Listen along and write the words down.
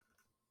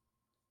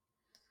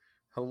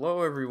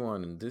Hello,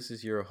 everyone. This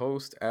is your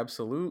host,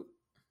 Absolute.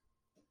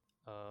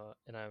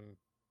 And I'm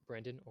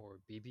Brandon or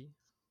BB.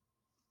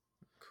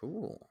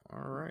 Cool.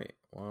 All right.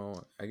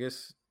 Well, I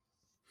guess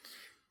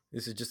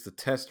this is just a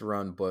test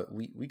run, but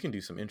we can do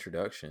some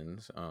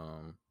introductions.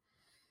 A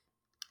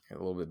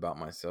little bit about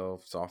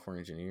myself: software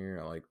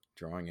engineer. I like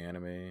drawing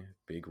anime.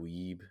 Big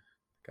weeb.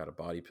 Got a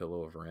body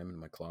pillow of Rem in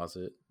my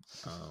closet.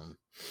 Um,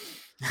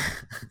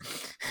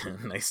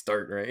 nice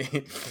start,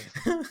 right?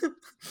 I'm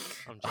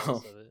um,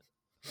 jealous of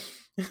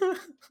it.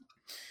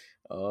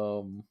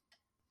 um,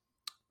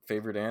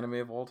 favorite anime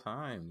of all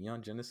time: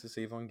 Neon Genesis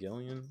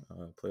Evangelion.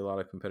 Play a lot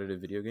of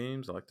competitive video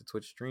games. I like to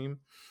Twitch stream.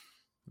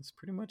 That's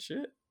pretty much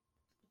it.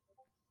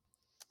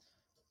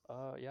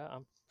 Yeah,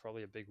 I'm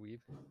probably a big weeb.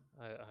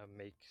 I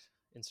make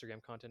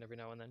Instagram content every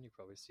now and then. You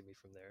probably see me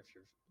from there if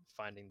you're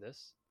finding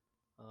this.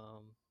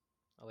 Um,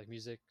 I like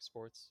music,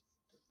 sports,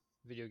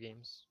 video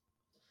games,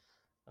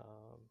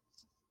 um,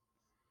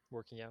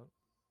 working out,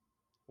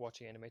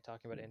 watching anime,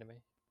 talking about anime,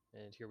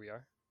 and here we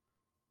are.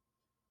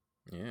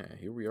 Yeah,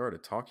 here we are to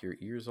talk your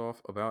ears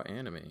off about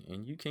anime,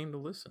 and you came to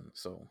listen,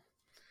 so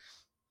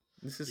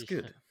this is You,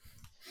 good.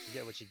 you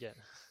get what you get.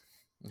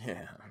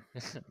 Yeah.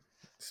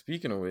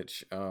 Speaking of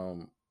which,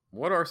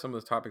 what are some of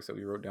the topics that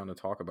we wrote down to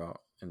talk about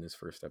in this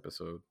first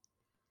episode?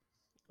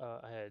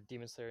 I had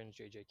Demon Slayer and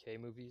JJK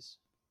movies,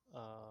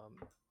 um,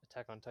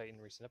 Attack on Titan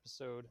recent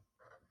episode,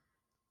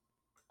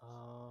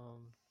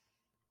 um,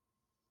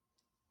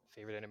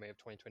 favorite anime of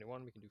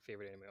 2021. We can do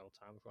favorite anime all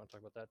time if you want to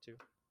talk about that too.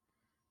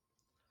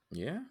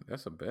 Yeah,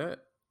 that's a bet.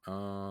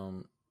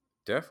 Um,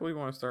 Definitely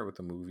want to start with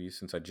the movie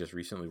since I just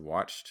recently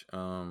watched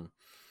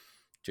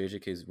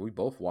JJK's. We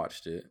both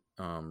watched it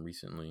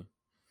recently,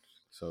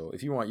 so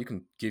if you want, you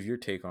can give your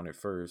take on it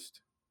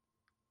first.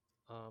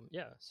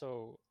 Yeah,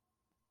 so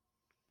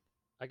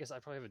I guess I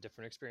probably have a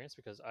different experience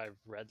because I've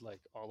read like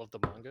all of the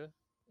manga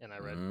and I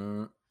read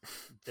Mm,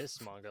 this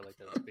manga like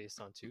that it's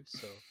based on too.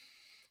 So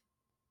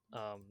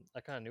I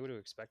kind of knew what to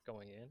expect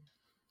going in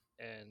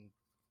and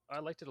I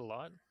liked it a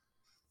lot.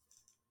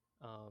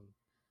 Um,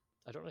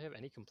 I don't really have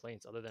any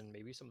complaints other than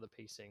maybe some of the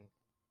pacing.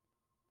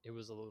 It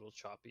was a little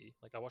choppy.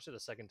 Like I watched it a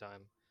second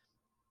time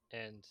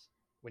and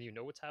when you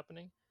know what's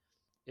happening,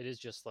 it is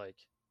just like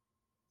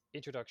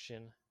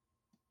introduction,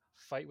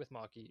 fight with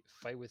Maki,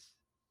 fight with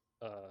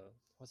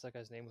what's that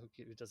guy's name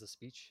who does the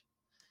speech?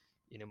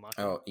 Inumaki.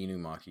 oh,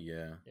 Inumaki,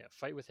 yeah. Yeah,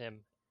 fight with him,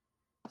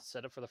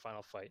 set up for the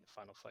final fight.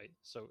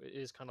 So it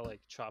is kind of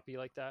like choppy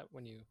like that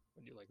when you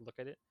like look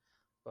at it,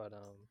 but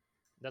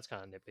that's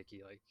kind of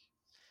nitpicky. Like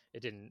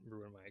it didn't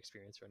ruin my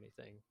experience or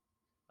anything.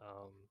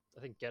 Um,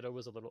 I think Ghetto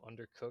was a little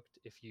undercooked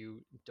if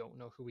you don't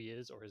know who he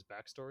is or his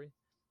backstory.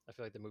 I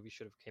feel like the movie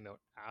should have came out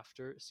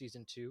after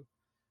season two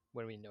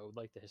when we know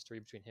like the history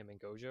between him and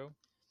Gojo,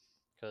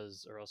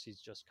 because or else he's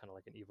just kind of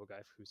like an evil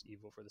guy who's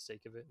evil for the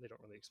sake of it. They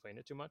don't really explain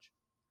it too much,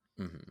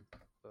 Hmm.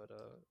 but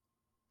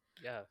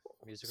yeah,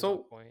 music was on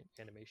So, point,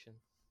 animation.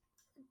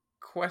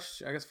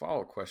 question, I guess,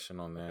 follow up question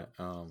on Okay.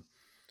 that.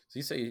 So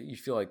you say you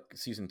feel like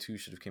season two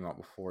should have came out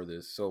before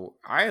this. So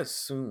I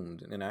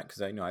assumed, and because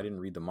I know I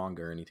didn't read the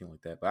manga or anything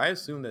like that, but I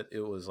assumed that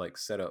it was like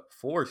set up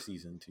for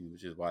season two,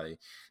 which is why they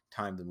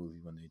timed the movie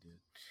when they did.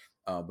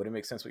 But it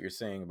makes sense what you're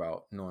saying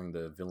about knowing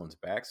the villain's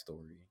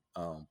backstory.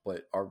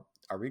 But are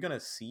we gonna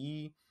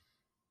see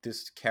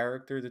this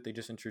character that they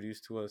just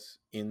introduced to us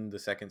in the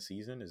second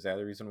season? Is that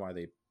the reason why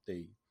they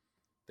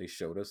they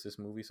showed us this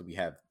movie? So we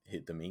have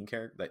hit the main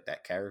character, like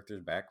that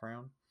character's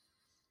background.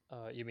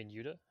 You mean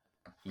Yuta?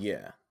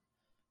 Yeah.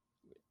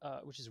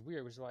 Which is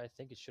weird, which is why I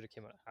think it should have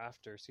came out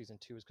after season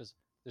two, is because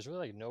there's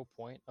really like no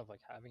point of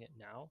like having it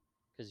now,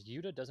 because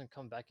Yuta doesn't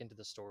come back into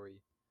the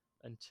story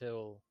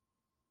until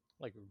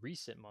like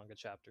recent manga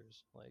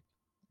chapters, like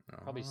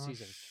probably Oh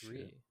season shit.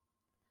 three.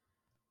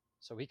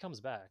 So he comes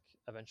back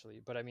eventually,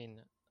 but I mean,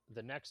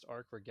 the next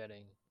arc we're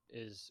getting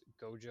is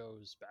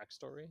Gojo's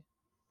backstory,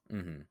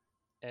 Mm-hmm.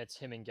 and it's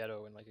him and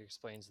Geto, and like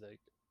explains like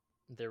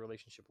their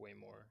relationship way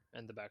more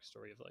and the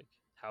backstory of like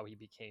how he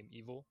became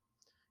evil,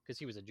 because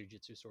he was a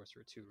jujitsu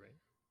sorcerer too, right?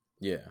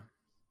 Yeah.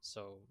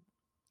 So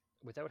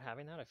without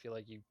having that, I feel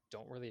like you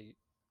don't really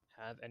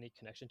have any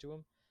connection to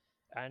him.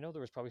 I know there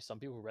was probably some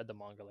people who read the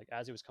manga like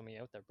as it was coming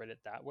out that read it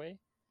that way,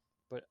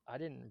 but I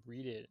didn't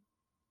read it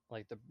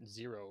like the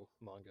Zero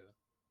manga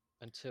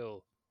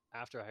until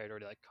after I had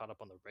already like caught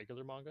up on the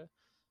regular manga.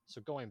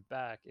 So going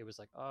back, it was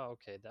like, oh,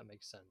 okay, that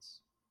makes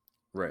sense.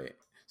 Right.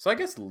 So I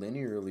guess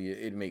linearly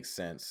it makes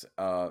sense.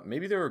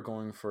 Maybe they were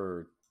going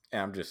for.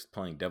 And I'm just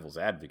playing devil's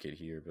advocate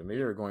here, but maybe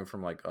they Yeah. were going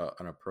from like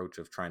an approach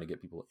of trying to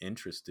get people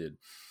interested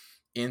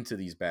into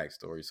these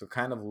backstories. So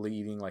kind of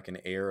leaving like an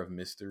air of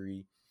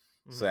mystery,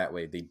 so Hmm. that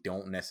way they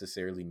don't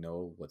necessarily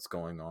know what's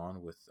going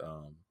on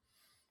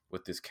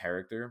with this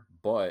character,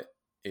 but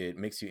it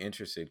makes you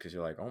interested because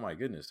you're like, oh my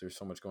goodness, there's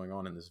so much going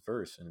on in this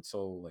verse, and it's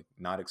so like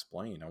not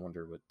explained. I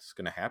wonder what's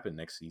gonna happen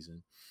next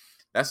season.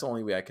 That's the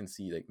only way I can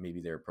see like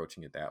maybe they're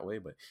approaching it that way.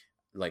 But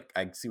like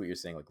I see what you're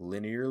saying. Like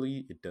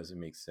linearly, it doesn't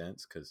make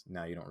sense because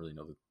now you don't really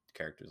know the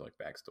character's like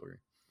backstory.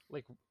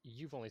 Like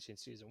you've only seen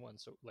season one,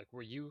 so like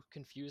were you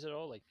confused at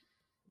all? Like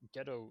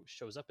Geto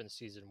shows up in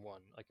season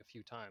 1 like a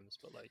few times,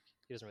 but like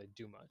he doesn't really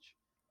do much.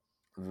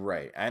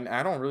 Right. And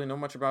I don't really know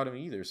much about him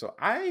either. So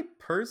I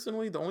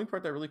personally, the only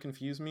part that really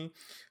confused me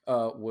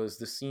was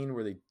the scene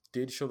where they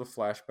did show the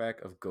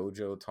flashback of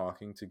Gojo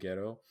talking to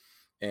Geto.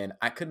 And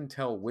I couldn't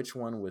tell which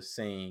one was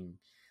saying,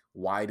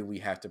 why do we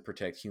have to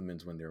protect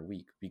humans when they're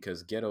weak?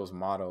 Because Geto's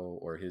motto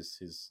or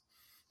his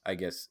I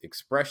guess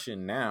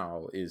expression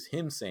now is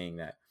him saying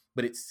that.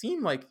 But it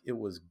seemed like it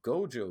was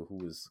Gojo who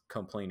was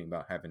complaining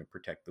about having to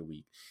protect the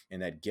weak,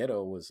 and that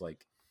Geto was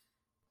like,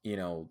 you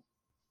know,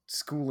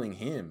 schooling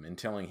him and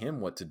telling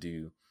him what to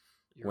do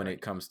You're when right.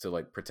 it comes to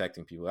like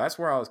protecting people. That's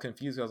where I was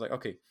confused. I was like,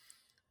 okay,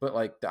 but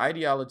like the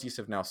ideologies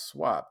have now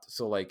swapped.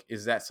 So like,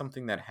 is that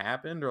something that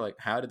happened, or like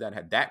how did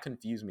that that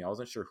confused me? I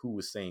wasn't sure who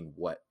was saying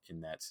what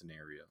in that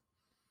scenario.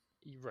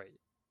 You're right.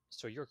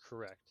 So you're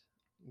correct.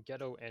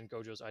 Geto and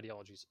Gojo's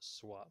ideologies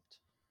swapped,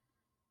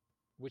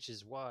 which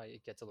is why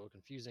it gets a little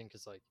confusing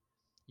because like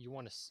you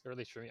want to, or at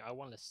least for me, I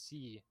want to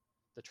see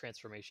the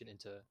transformation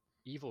into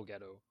evil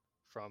Geto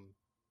from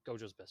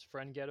Gojo's best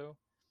friend Geto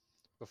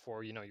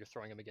before you're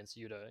throwing him against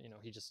Yuta.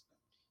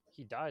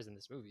 He dies in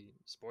this movie.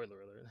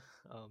 Spoiler alert.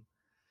 um,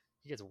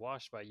 he gets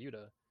washed by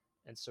Yuta,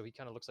 and so he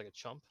kind of looks like a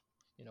chump.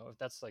 If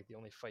that's like the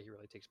only fight he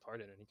really takes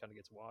part in, and he kind of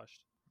gets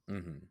washed.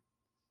 Mm-hmm.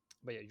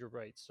 But yeah, you're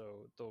right.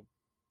 So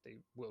they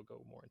will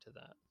go more into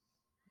that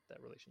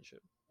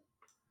relationship.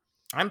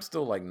 I'm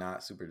still like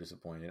not super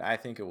disappointed. I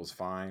think it was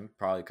fine,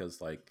 probably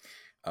because like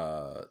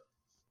uh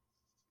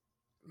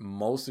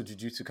most of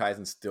Jujutsu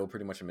Kaisen still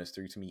pretty much a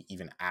mystery to me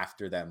even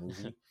after that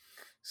movie.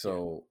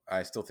 So yeah.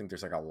 I still think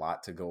there's like a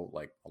lot to go,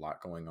 like a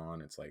lot going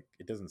on. It's like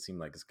it doesn't seem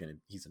like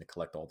he's gonna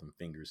collect all them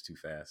fingers too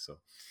fast. So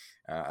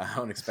I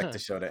don't expect the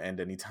show to end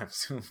anytime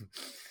soon.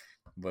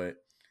 But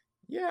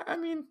yeah, I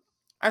mean,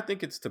 I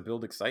think it's to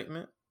build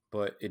excitement,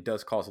 but it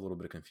does cause a little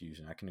bit of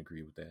confusion. I can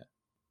agree with that.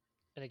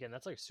 And again,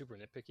 that's like super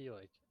nitpicky.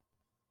 Like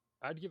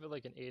I'd give it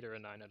like an 8 or a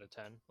 9 out of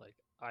 10. Like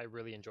I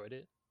really enjoyed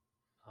it.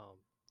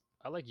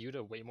 I like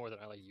Yuta way more than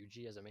I like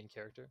Yuji as a main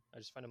character. I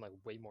just find him like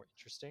way more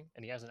interesting,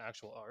 and he has an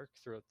actual arc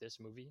throughout this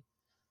movie.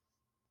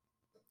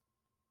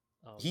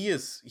 He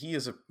is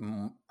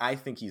I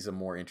think he's a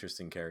more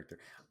interesting character.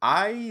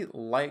 I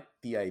like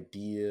the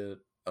idea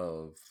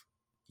of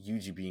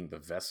Yuji being the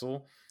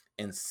vessel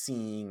and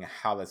seeing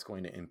how that's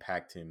going to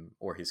impact him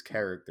or his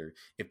character.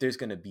 If there's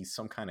going to be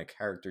some kind of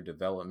character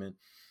development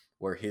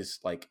where his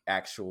like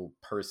actual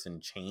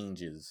person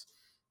changes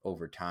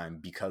over time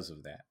because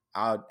of that,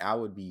 I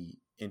would be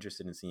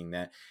interested in seeing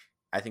that.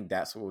 I think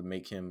that's what would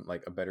make him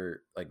like a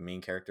better like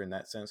main character in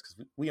that sense,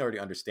 because we already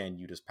understand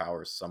Yuta's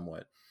powers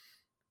somewhat.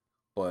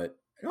 But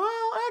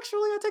well,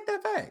 actually, I take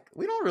that back.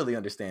 We don't really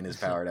understand his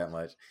power that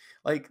much.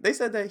 Like they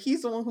said that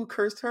he's the one who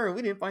cursed her, and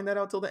we didn't find that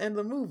out till the end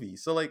of the movie.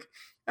 So like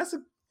I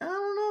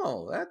don't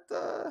know,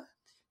 that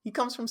he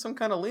comes from some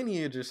kind of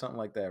lineage or something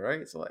like that,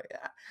 right? So like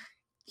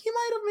he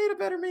might have made a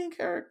better main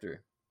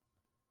character.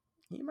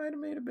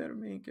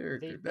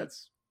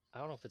 I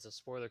don't know if it's a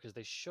spoiler because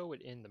they show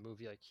it in the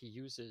movie. Like he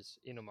uses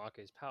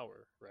Inomake's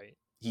power, right?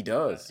 He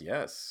does,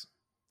 yes.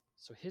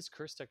 So his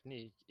curse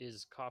technique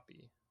is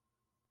copy.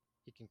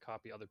 He can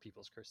copy other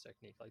people's curse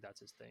technique. Like that's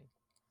his thing.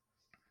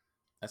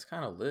 That's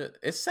kind of lit.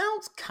 It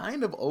sounds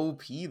kind of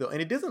OP though,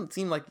 and it doesn't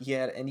seem like he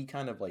had any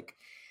kind of like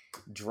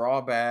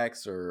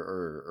drawbacks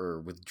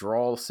or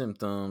withdrawal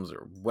symptoms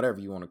or whatever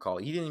you want to call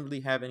it. He didn't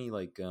really have any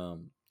like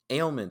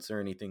ailments or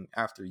anything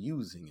after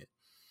using it.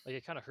 Like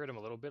it kind of hurt him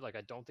a little bit. Like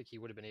I don't think he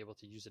would have been able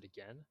to use it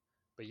again.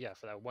 But yeah,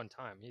 for that one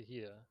time,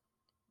 he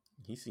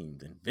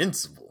seemed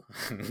invincible.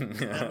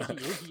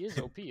 he is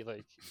OP.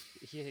 Like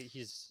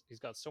he's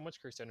got so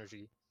much curse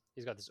energy.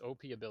 He's got this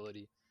OP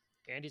ability,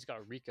 and he's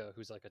got Rika,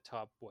 who's like a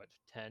top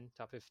 10,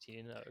 top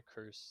 15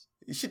 curse.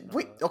 You should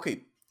wait.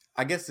 Okay,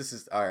 I guess this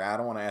is all right. I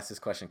don't want to ask this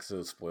question because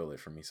it'll spoil it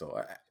for me,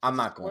 so I'm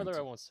not going to.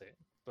 I won't say it,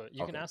 but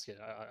you can ask it.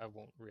 I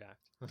won't react.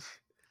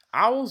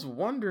 I was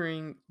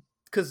wondering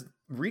because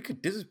Rika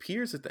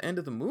disappears at the end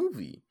of the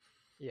movie.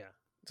 Yeah.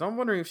 So I'm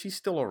wondering if she's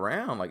still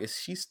around. Like, is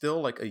she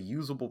still like a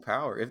usable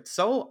power? If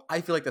so,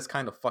 I feel like that's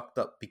kind of fucked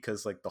up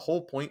because like the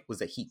whole point was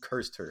that he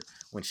cursed her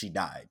when she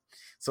died.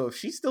 So if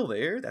she's still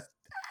there, that's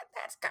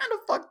kind of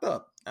fucked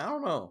up. I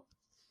don't know.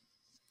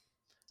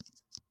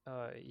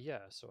 Yeah.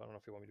 So I don't know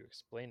if you want me to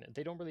explain it.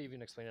 They don't really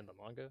even explain it in the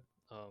manga.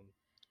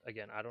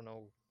 Again, I don't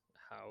know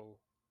how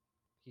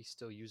he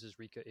still uses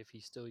Rika, if he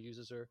still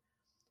uses her.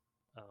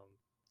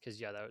 Because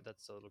yeah,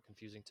 that's a little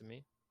confusing to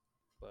me,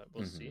 but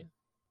we'll see.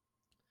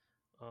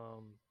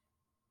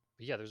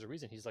 But yeah, there's a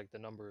reason he's like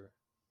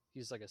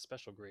he's like a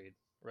special grade,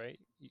 right?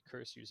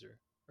 Curse user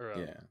or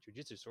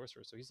Jujutsu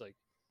sorcerer. So he's like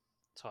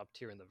top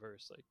tier in the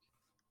verse. Like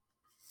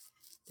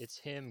it's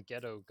him,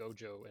 Geto,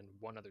 Gojo, and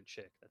one other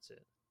chick. That's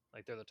it.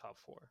 Like they're the top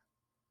 4.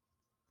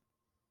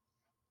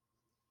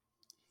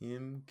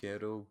 Him,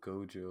 Geto,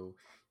 Gojo,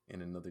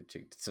 and another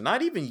chick. So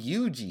not even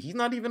Yuji. He's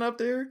not even up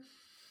there.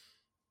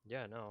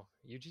 Yeah, no.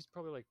 Yuji's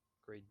probably like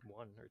grade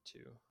 1 or 2.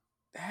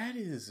 That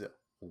is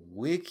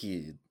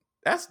wicked.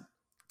 That's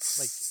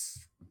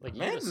like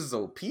man, this is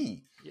OP.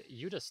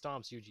 Yuta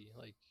stomps Yuji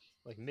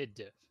like mid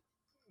diff.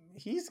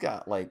 he's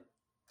got like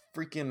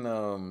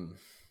freaking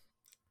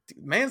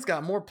man's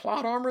got more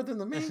plot armor than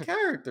the main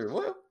character.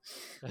 What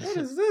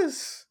is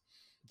this?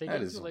 They That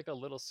get is into like a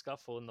little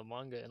scuffle in the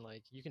manga, and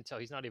like you can tell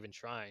he's not even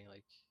trying.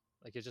 Like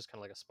it's just kind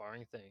of like a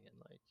sparring thing, and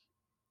like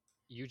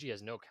Yuji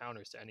has no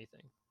counters to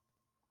anything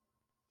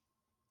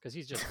because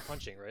he's just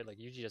punching, right? Like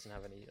Yuji doesn't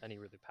have any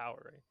really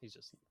power, right? He's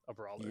just a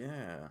brawler.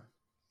 yeah.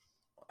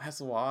 That's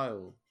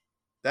wild.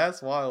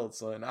 That's wild,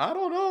 son. I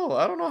don't know.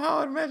 I don't know how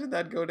I'd imagine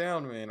that go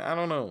down, man. I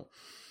don't know.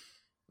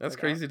 That's Like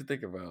crazy to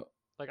think about.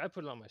 like I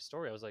put it on my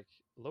story. I was like,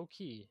 low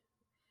key,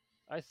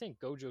 I think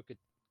Gojo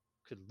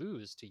could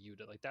lose to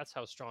Yuta. Like that's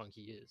how strong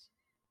he is.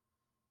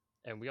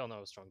 And we all know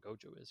how strong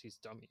Gojo is. He's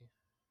dummy.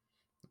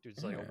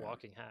 Dude's like a Yeah.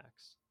 walking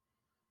hacks.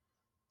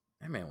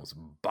 That man was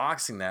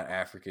boxing that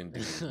African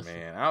dude,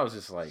 man. I was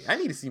just like, I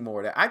need to see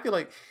more of that. I feel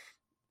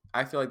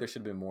like there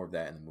should have been more of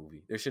that in the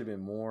movie. There should have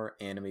been more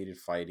animated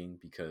fighting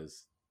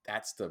because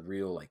that's the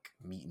real like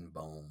meat and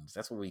bones.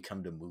 That's what we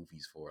come to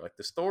movies for. Like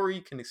the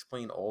story can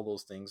explain all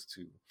those things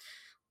too,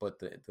 but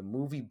the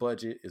movie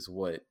budget is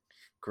what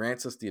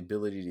grants us the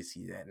ability to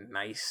see that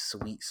nice,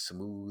 sweet,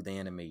 smooth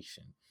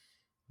animation.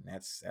 And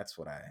that's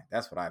what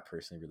I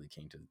personally really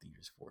came to the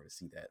theaters for, to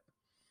see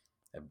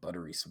that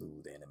buttery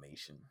smooth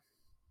animation.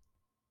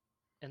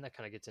 And that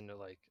kind of gets into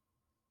like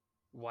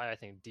why I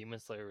think Demon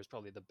Slayer was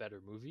probably the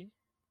better movie.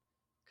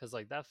 Because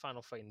like that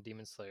final fight in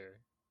Demon Slayer,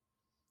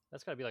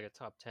 that's got to be like a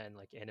top 10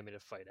 like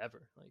animated fight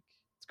ever. Like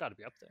it's got to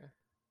be up there.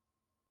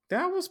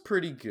 That was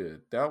pretty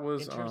good. That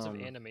was In terms of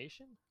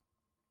animation.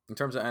 In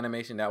terms of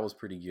animation, that was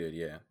pretty good.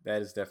 Yeah,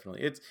 that is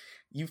definitely it's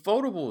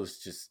Ufotable is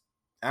just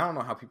I don't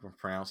know how people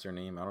pronounce their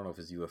name. I don't know if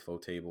it's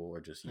UFO table or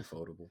just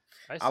Ufotable.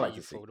 I I say like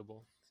to say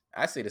Ufotable.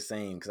 I say the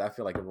same because I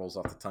feel like it rolls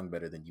off the tongue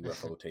better than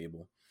UFO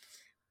table.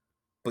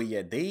 But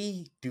yeah,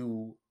 they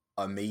do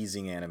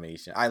amazing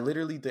animation. I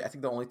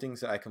think the only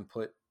things that I can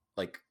put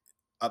like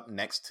up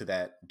next to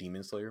that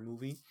Demon Slayer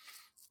movie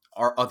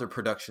are other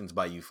productions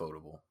by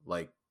Ufotable,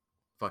 like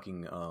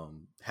fucking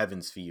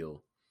Heaven's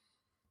Feel.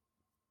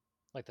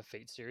 Like the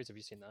Fate series. Have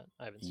you seen that?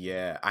 I haven't seen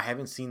Yeah, I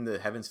haven't seen the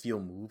Heaven's Feel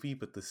movie,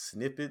 but the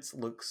snippets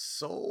look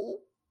so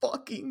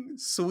fucking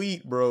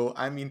sweet, bro.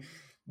 I mean,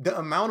 the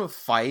amount of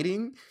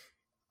fighting,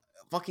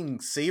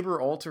 fucking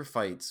Saber Alter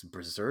fights,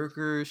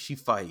 Berserker, she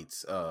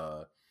fights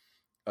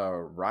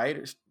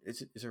Rider.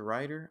 Is it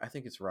Rider? I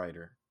think it's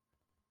Rider.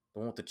 The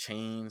one with the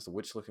chains, the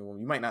witch looking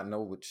woman. You might not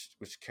know which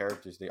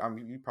characters they. I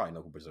mean, you probably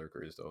know who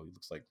Berserker is though. He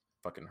looks like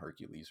fucking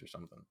Hercules or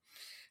something.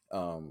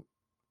 Um,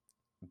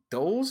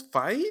 those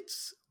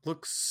fights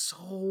look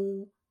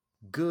so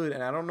good,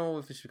 and I don't know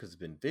if it's because it's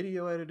been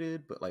video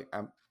edited, but like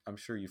I'm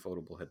sure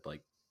Ufotable had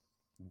like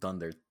done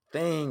their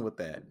thing with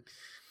that.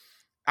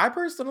 I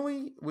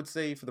personally would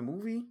say for the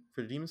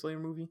Demon Slayer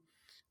movie,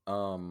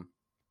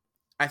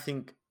 I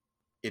think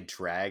it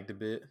dragged a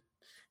bit,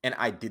 and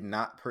I did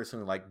not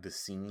personally like the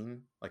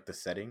scene, like the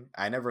setting.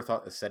 I never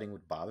thought the setting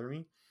would bother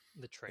me.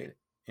 the train.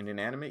 In an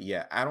anime,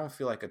 yeah, I don't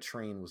feel like a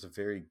train was a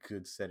very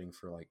good setting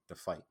for like the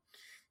fight.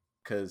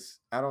 Because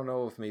I don't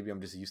know if maybe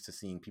I'm just used to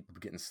seeing people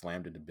getting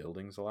slammed into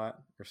buildings a lot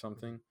or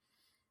something.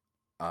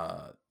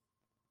 I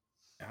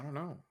don't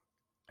know.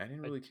 I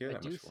didn't really care I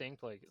that do much for it. think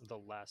like the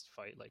last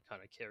fight like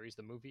kind of carries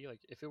the movie. Like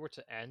if it were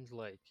to end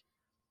like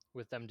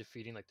with them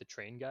defeating like the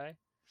train guy,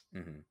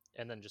 Mm-hmm.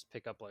 and then just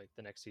pick up like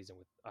the next season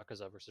with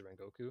Akaza versus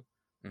Rengoku,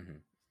 Mm-hmm.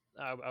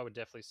 I would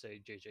definitely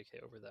say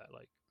JJK over that.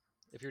 Like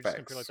if you're just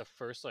comparing like Facts. the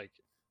first like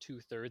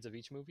 2/3 of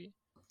each movie,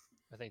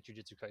 I think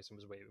Jujutsu Kaisen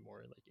was way more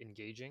like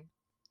engaging.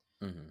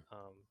 Mm-hmm.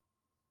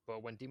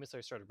 But when Demon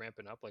Slayer started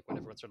ramping up, like when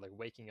everyone started like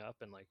waking up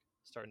and like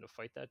starting to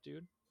fight that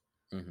dude,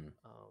 Mm-hmm.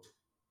 um,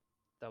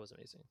 that was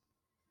amazing.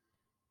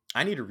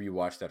 I need to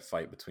rewatch that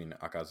fight between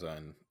Akaza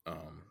and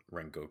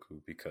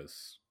Rengoku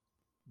because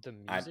The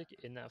I music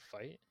in that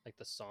fight, like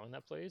the song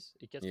that plays,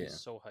 it gets me yeah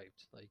so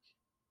hyped. Like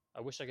I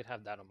wish I could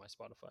have that on my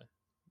Spotify.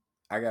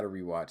 I gotta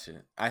rewatch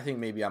it. I think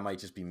maybe I might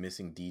just be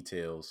missing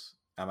details.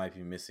 I might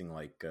be missing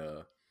like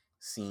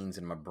scenes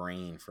in my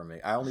brain from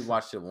it. I only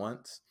watched it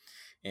once,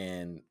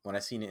 and when I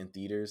seen it in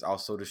theaters, I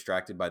was so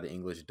distracted by the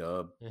English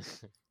dub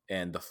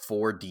and the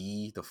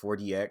 4D, the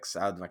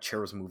 4DX. My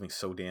chair was moving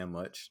so damn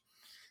much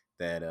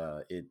that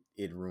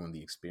it ruined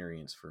the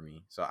experience for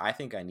me. So I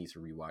think I need to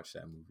rewatch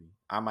that movie.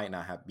 I might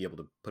not be able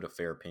to put a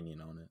fair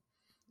opinion on it.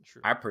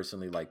 True. I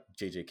personally like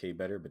JJK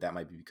better, but that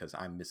might be because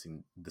I'm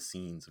missing the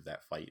scenes of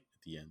that fight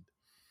at the end.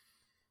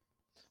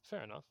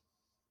 Fair enough.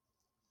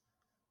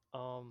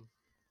 Um,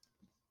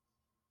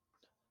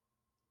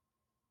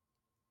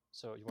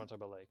 so you want to talk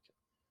about like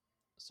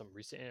some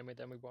recent anime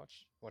that we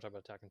watched? Want to talk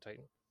about Attack on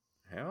Titan?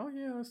 Hell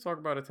yeah, let's talk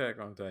about Attack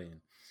on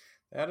Titan.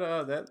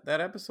 That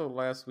episode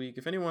last week.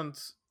 If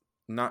anyone's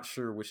not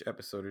sure which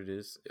episode it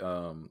is,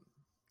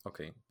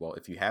 okay, well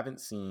if you haven't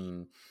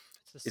seen,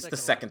 it's the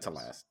second to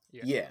last.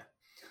 Yeah,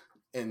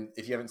 and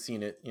if you haven't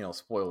seen it,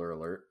 spoiler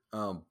alert.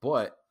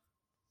 But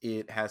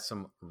it has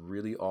some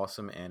really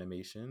awesome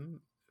animation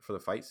for the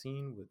fight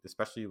scene,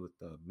 especially with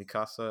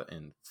Mikasa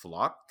and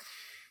Flock.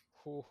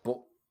 Ooh.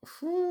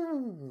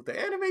 whew, the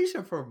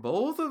animation for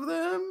both of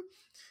them,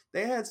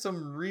 they had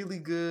some really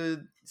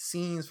good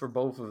scenes for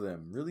both of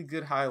them. Really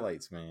good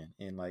highlights, man.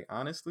 And like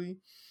honestly,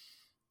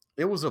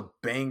 it was a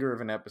banger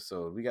of an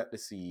episode. We got to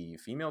see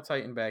female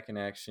Titan back in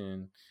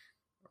action,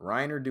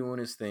 Reiner doing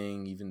his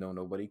thing, even though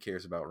nobody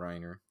cares about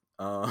Reiner.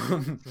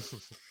 Um,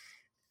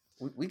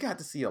 we got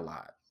to see a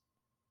lot.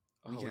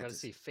 We got to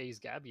see FaZe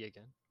Gabby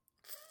again.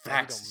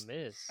 Facts. Gabby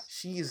don't miss.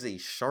 She is a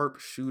sharp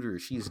shooter.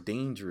 She is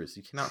dangerous.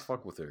 You cannot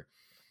fuck with her.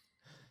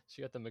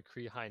 She got the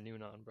McCree High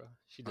Noon on, bro.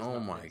 She does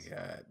not miss.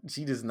 God.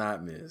 She does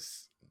not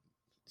miss.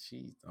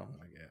 Oh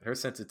my God. Her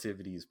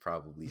sensitivity is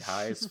probably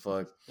high as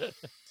fuck.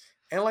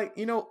 And like,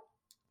 you know,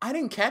 I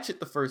didn't catch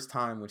it the first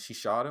time when she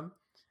shot him.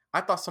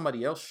 I thought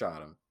somebody else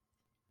shot him.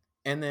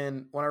 And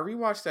then when I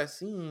rewatched that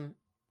scene,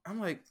 I'm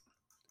like,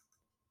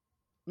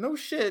 no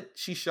shit,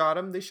 she shot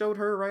him. They showed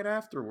her right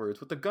afterwards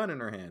with the gun in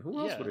her hand. Who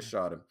else would have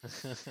shot him?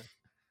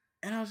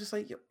 And I was just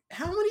like, yo,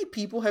 how many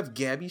people have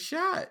Gabby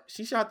shot?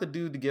 She shot the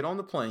dude to get on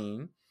the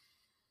plane.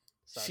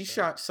 Sasha. She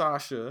shot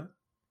Sasha.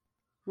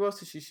 Who else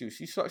did she shoot?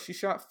 She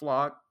shot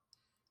Flock.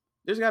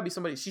 There's gotta be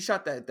somebody. She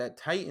shot that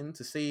Titan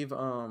to save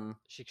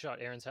She shot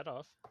Aaron's head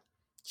off.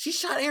 She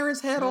shot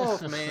Aaron's head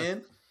off,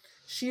 man.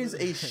 She is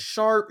a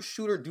sharp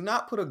shooter. Do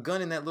not put a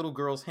gun in that little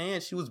girl's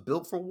hand. She was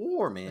built for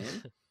war,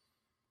 man.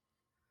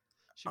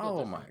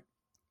 Oh my!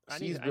 I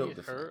need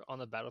her on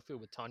the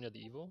battlefield with Tanya the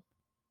Evil.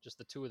 Just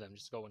the two of them,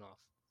 just going off.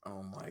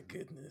 Oh my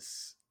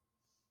goodness!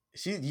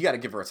 You got to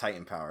give her a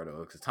Titan power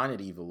though, because Tanya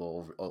the Evil a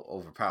little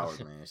overpowered,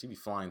 man. She be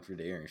flying through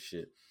the air and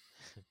shit.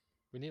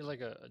 We need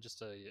like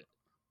just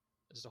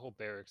a whole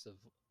barracks of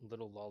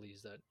little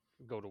lollies that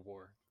go to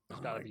war.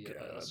 There's got to be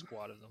a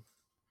squad of them.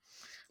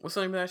 What's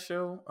the name of that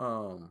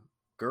show?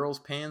 Girls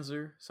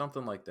Panzer,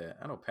 something like that.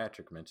 I know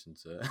Patrick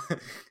mentions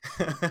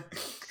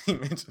he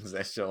mentions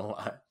that show a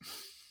lot.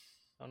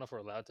 I don't know if we're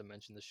allowed to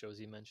mention the shows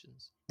he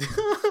mentions.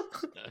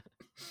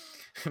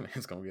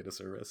 Man's gonna get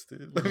us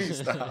arrested. Let me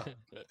stop.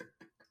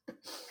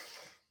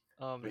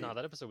 No,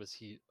 that episode was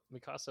heat.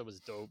 Mikasa was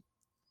dope,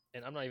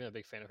 and I'm not even a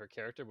big fan of her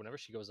character. Whenever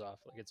she goes off,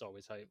 like it's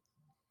always hype.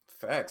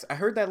 Facts. I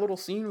heard that little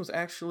scene was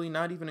actually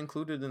not even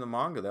included in the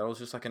manga. That was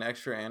just like an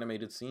extra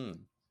animated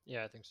scene.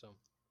 Yeah, I think so.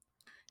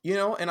 You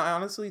know, and I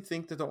honestly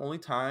think that the only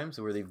times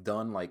where they've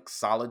done like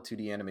solid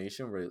 2D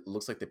animation where it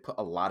looks like they put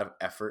a lot of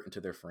effort into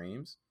their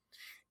frames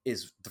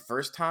is the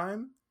first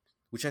time,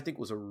 which I think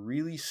was a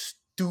really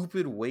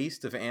stupid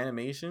waste of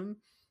animation,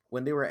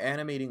 when they were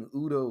animating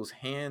Udo's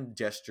hand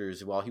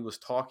gestures while he was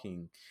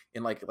talking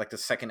in like the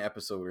second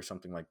episode or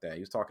something like that. He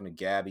was talking to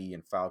Gabby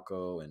and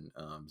Falco and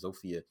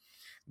Zofia.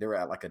 They were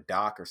at like a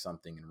dock or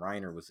something, and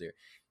Reiner was there.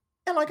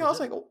 And like I was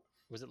like, oh,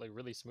 was it like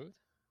really smooth?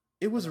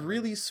 It was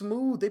really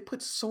smooth. They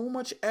put so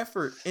much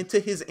effort into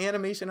his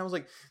animation. I was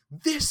like,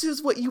 this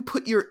is what you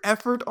put your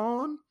effort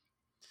on?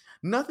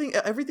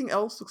 Everything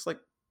else looks like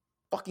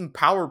fucking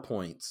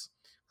PowerPoints.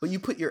 But you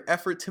put your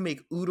effort to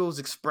make Udo's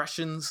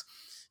expressions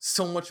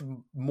so much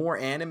more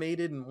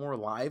animated and more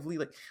lively.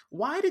 Like,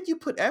 why did you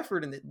put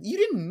effort in it? You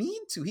didn't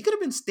need to. He could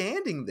have been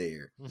standing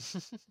there.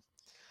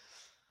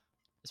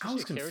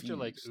 Especially a character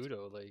like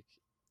Udo, like,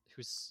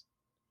 who's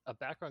a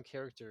backgroround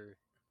character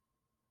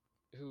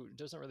who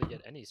doesn't really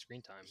get any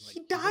screen time. Like,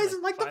 he dies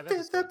in like the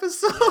 5th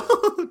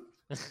episode.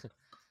 Yeah.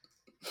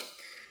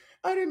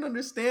 I didn't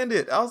understand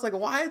it. I was like,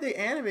 why are they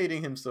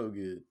animating him so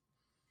good?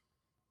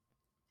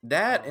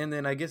 That, and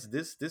then I guess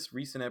this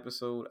recent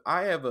episode,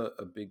 I have a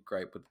big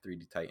gripe with the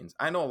 3D Titans.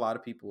 I know a lot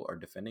of people are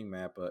defending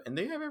Mappa, and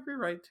they have every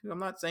right to. I'm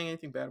not saying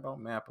anything bad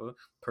about Mappa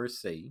per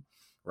se,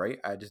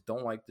 right? I just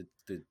don't like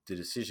the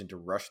decision to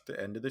rush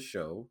the end of the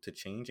show to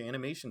change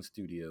animation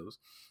studios.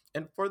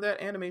 And for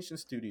that animation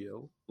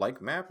studio,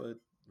 like Mappa,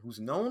 who's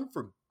known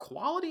for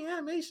quality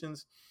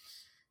animations,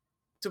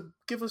 to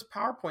give us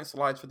PowerPoint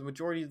slides for the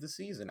majority of the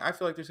season. I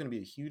feel like there's going to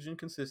be a huge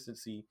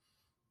inconsistency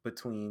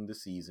between the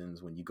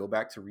seasons when you go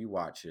back to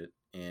rewatch it,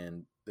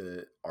 and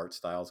the art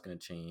style is going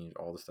to change.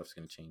 All the stuff's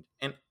going to change.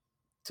 And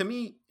to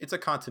me, it's a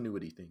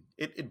continuity thing.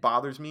 It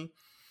bothers me.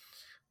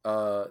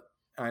 I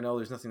know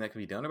there's nothing that can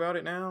be done about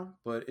it now,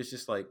 but it's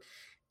just like,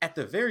 at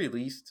the very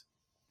least,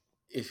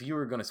 if you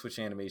were going to switch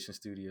animation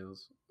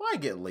studios, why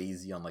get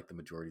lazy on like the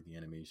majority of the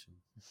animation?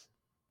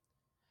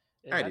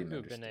 It had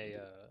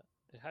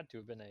to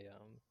have been a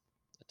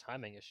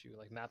timing issue.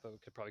 Like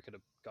Mappa could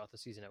have got the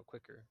season out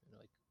quicker.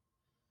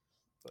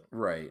 But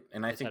right,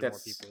 and I think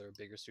that's more people. They're a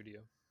bigger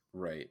studio.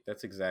 Right,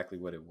 that's exactly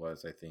what it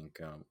was. I think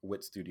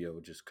Wit Studio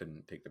just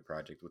couldn't take the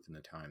project within the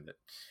time that.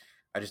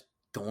 I just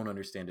don't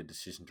understand the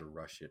decision to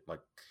rush it. Like,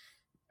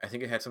 I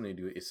think it had something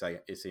to do with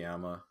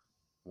Isayama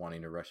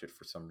wanting to rush it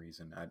for some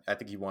reason. I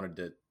think he wanted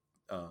to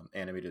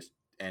animate it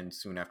end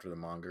soon after the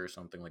manga or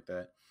something like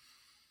that.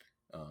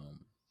 I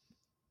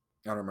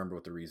don't remember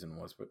what the reason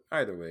was, but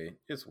either way,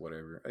 it's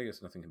whatever. I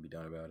guess nothing can be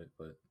done about it,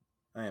 but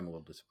I am a little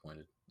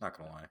disappointed. Not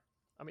gonna lie.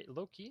 I mean,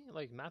 low-key,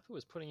 like, Mappa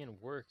was putting in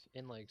work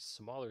in, like,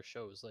 smaller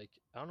shows. Like,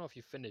 I don't know if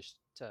you finished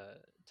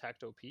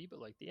Tacto P, but,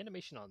 like, the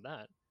animation on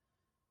that.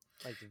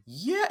 Like,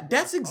 yeah,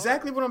 that's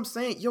exactly what I'm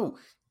saying. Yo,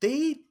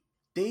 they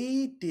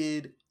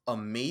did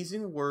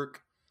amazing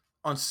work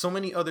on so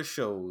many other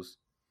shows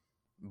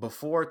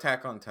before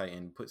Attack on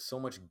Titan, put so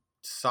much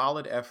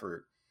solid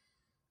effort.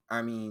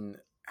 I mean,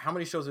 how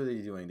many shows are they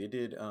doing? They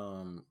did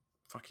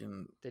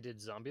fucking They did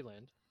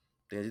Zombieland,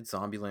 they did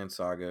Zombieland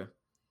Saga.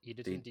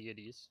 Edict They and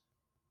Deities.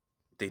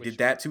 they Which did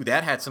that too.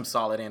 That had was some fine.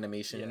 solid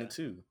animation in Yeah. it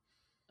too.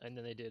 And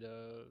then they did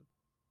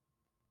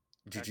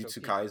Jujutsu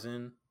P.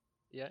 Kaisen.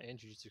 Yeah, and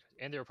Jujutsu.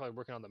 And they were probably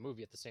working on the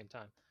movie at the same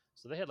time.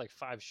 So they had like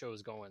 5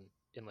 shows going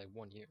in like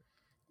 1 year.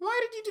 Why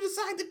did you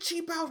decide to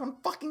cheap out on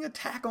fucking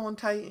Attack on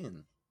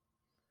Titan?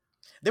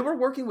 They were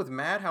working with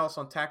Madhouse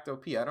on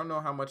Tacto P. I don't know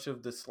how much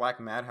of the slack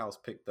Madhouse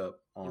picked up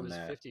on It was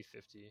that.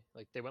 50-50.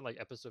 Like they went like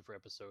episode for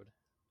episode,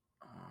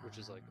 which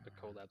is like a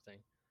collab thing.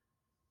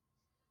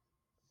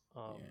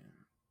 Yeah.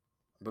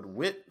 But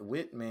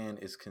Wit man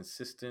is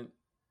consistent.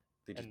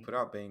 They just put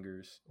out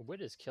bangers.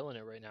 Wit is killing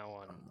it right now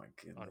on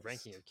on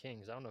Ranking of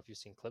Kings. I don't know if you've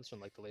seen clips from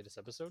like the latest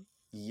episode.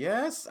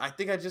 Yes, I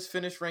think I just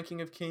finished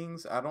Ranking of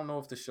Kings. I don't know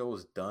if the show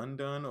is done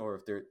or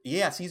if they're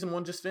season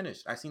 1 just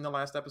finished. I seen the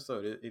last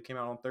episode. It came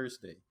out on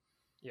Thursday.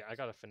 Yeah, I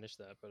gotta finish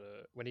that. But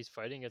when he's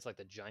fighting, it's like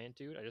the giant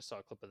dude. I just saw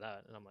a clip of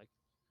that, and I'm like,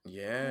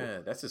 yeah,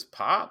 ooh. That's his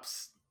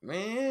pops,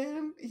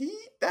 man.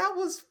 That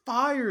was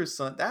fire,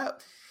 son.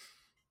 That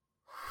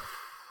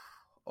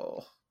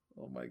oh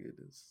my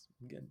goodness,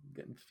 I'm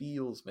getting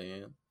feels,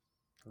 man.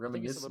 I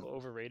think it's a little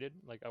overrated.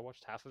 Like I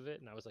watched half of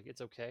it, and I was like,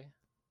 it's okay.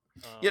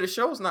 Yeah, the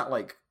show's not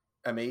like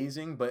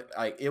amazing, but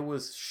like it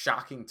was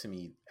shocking to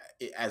me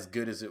as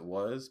good as it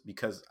was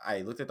because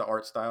I looked at the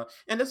art style,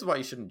 and this is why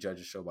you shouldn't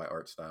judge a show by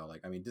art style.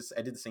 Like, I mean,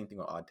 I did the same thing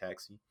with Odd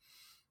Taxi,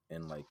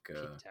 and like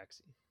Peak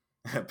Taxi.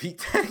 Peak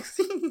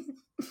Taxi.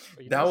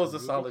 That was a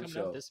solid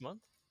show. This month.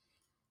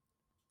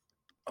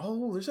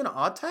 Oh, there's an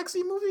Odd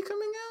Taxi movie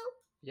coming out.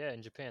 Yeah,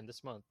 in Japan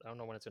this month. I don't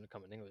know when it's going to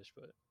come in English,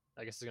 but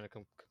I guess it's going to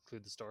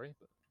conclude the story.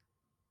 But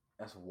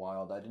that's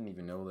wild. I didn't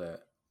even know that.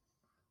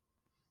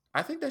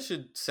 I think that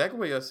should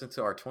segue us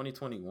into our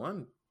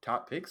 2021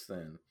 top picks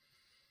then,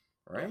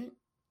 right? Yeah.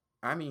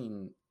 I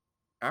mean,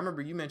 I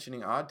remember you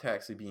mentioning Odd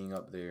Taxi being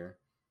up there.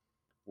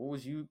 What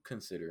would you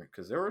consider?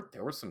 Because there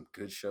were some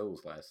good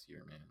shows last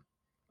year, man.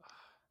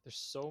 There's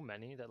so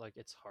many that like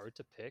it's hard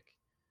to pick.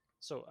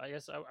 So I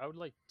guess I would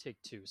like take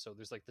 2. So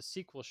there's like the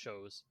sequel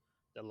shows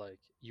that like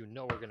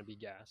are going to be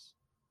gas,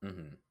 mm-hmm.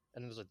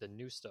 And then there's like the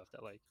new stuff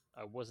that like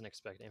I wasn't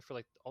expecting. And for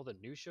like all the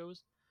new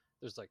shows,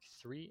 there's like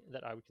 3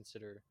 that I would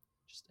consider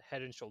just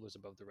head and shoulders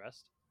above the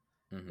rest.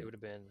 Mm-hmm. It would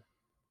have been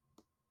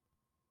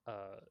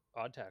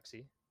Odd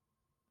Taxi,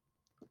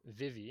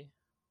 Vivi,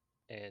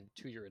 and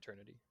To Your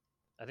Eternity.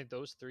 I think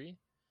those 3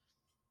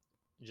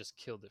 just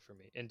killed it for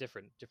me in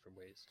different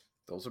ways.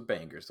 Those are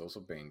bangers.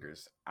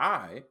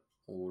 I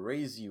will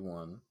raise you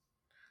one.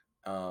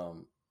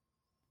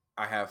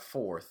 I have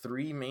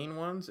 3 main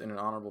ones and an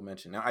honorable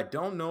mention. Now, I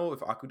don't know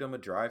if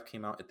Akudama Drive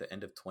came out at the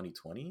end of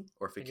 2020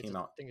 or if it came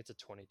out. I think it's a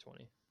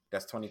 2020.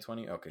 That's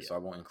 2020? Okay, yeah. So I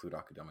won't include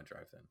Akudama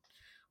Drive then.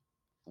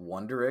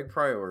 Wonder Egg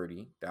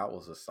Priority, that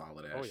was a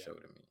solid ass show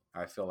to me.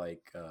 I feel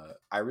like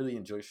I really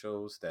enjoy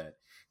shows that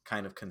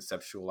kind of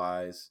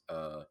conceptualize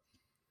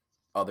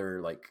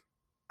other, like,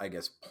 I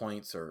guess,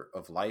 points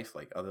of life,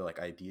 like other like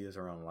ideas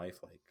around life.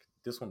 Like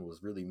this one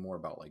was really more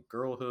about like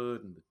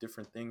girlhood and the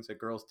different things that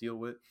girls deal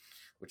with,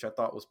 which I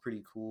thought was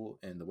pretty cool.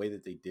 And the way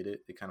that they did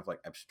it, they kind of like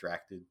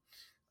abstracted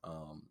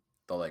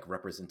the like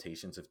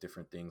representations of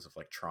different things of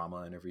like trauma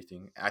and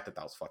everything. I thought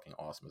that was fucking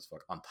awesome as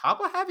fuck. On top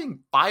of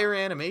having fire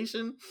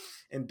animation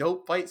and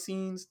dope fight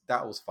scenes,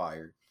 that was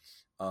fire.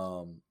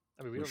 I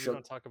mean, we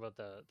don't talk about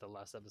the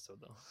last episode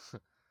though.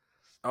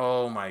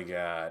 Oh my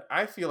god.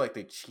 I feel like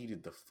they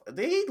cheated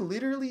they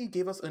literally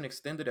gave us an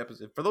extended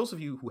episode. For those of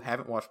you who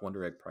haven't watched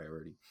Wonder Egg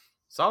Priority,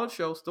 solid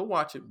show, still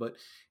watch it, but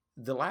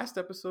the last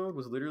episode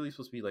was literally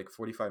supposed to be like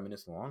 45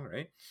 minutes long,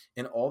 right?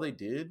 And all they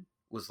did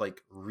was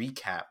like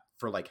recap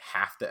for like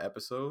half the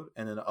episode,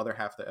 and then the other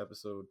half of the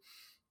episode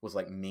was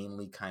like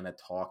mainly kind of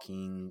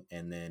talking,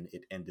 and then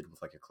it ended with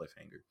like a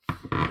cliffhanger,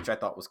 which I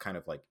thought was kind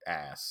of like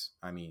ass.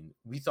 I mean,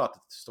 we thought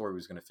that the story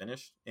was going to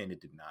finish, and it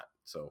did not.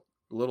 So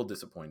a little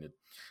disappointed.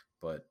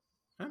 But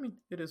I mean,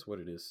 it is what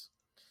it is.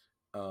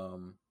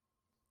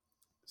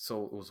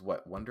 So it was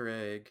what? Wonder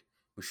Egg,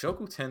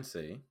 Mushoku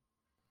Tensei.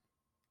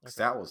 Okay.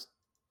 That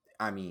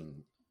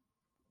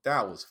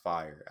was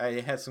fire.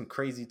 It had some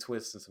crazy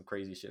twists and some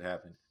crazy shit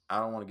happen. I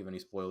don't want to give any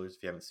spoilers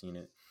if you haven't seen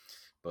it,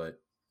 but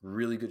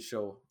really good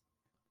show.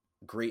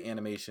 Great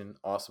animation,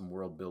 awesome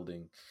world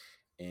building,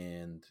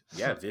 and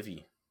yeah,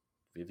 Vivi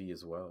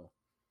as well.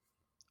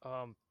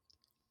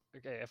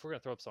 Okay, if we're gonna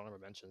throw up some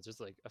honorable mentions, there's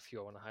like a few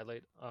I want to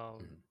highlight.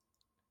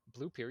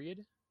 Blue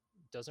Period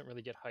doesn't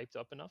really get hyped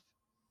up enough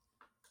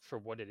for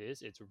what it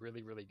is. It's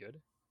really, really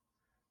good.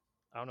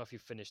 I don't know if you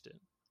finished it.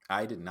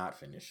 I did not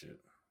finish it.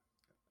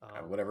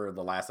 Whatever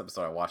the last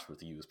episode I watched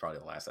with you was probably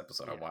the last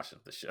episode I watched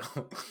of the show.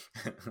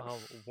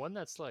 One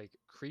that's like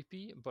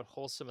creepy but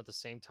wholesome at the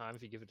same time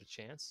if you give it a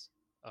chance.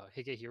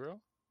 Higehiro.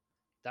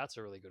 That's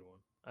a really good one.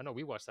 I know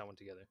we watched that one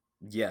together.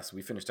 Yes,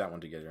 we finished that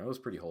one together. It was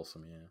pretty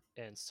wholesome,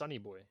 yeah. And Sunny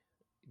Boy.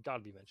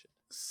 Gotta be mentioned.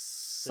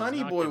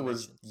 Sunny Boy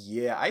was,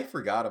 I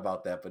forgot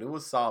about that, but it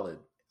was solid.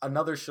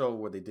 another show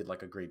where they did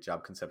like a great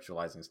job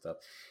conceptualizing stuff.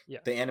 Yeah.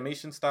 The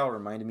animation style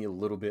reminded me a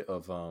little bit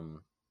of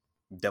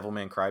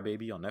Devilman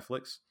Crybaby on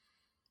Netflix.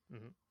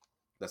 Mm-hmm.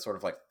 That sort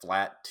of like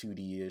flat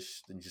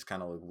 2D-ish, and just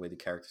kind of like the way the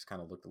characters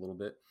kind of looked a little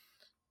bit.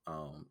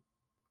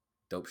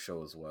 Dope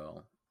show as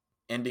well.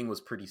 Ending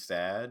was pretty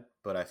sad,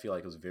 but I feel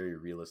like it was very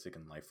realistic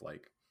and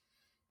lifelike.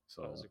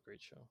 So that was a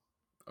great show.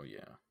 Oh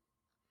yeah.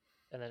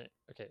 And then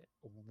okay,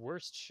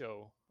 worst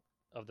show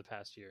of the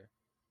past year.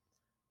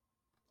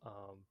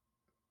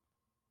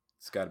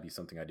 It's got to be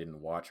something I didn't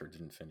watch or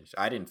didn't finish.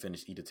 I didn't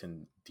finish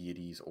Edaten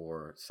Deities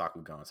or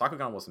Sakugan.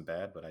 Sakugan wasn't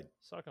bad, but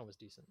Sakugan was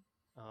decent.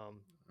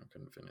 I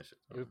couldn't finish it.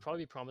 It would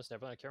probably be Promised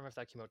Neverland. I can't remember if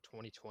that came out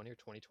 2020 or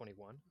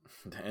 2021.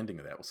 The ending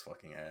of that was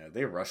fucking ass.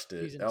 They rushed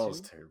it. Season that 2?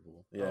 Was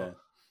terrible. Yeah. Oh,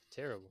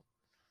 terrible.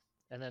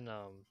 And then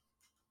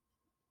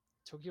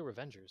Tokyo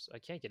Revengers. I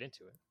can't get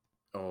into it.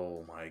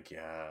 Oh my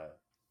god.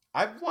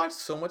 I've watched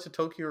so much of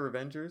Tokyo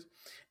Revengers,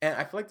 and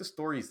I feel like the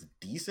story is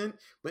decent,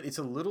 but it's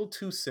a little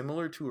too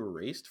similar to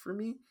Erased for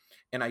me,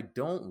 and I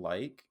don't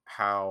like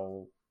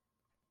how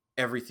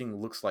everything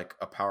looks like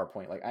a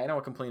PowerPoint. Like, I know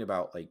I complain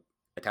about like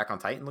Attack on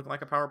Titan looking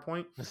like a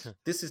PowerPoint.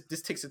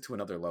 This takes it to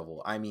another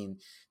level. I mean,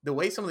 the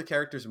way some of the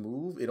characters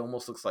move, it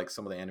almost looks like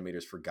some of the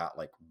animators forgot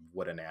like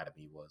what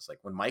anatomy was. Like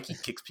when Mikey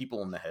kicks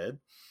people in the head,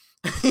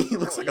 he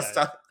looks like a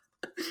South.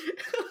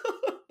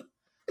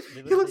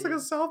 He looks like a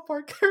South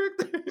Park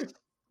character.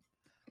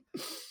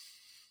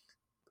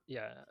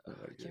 Yeah,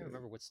 I can't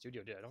remember what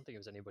studio did. I don't think it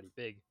was anybody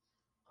big.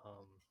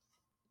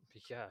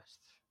 But yeah,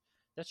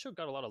 that show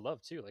got a lot of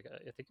love too. Like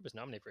I think it was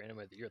nominated for Anime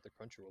of the Year at the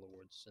Crunchyroll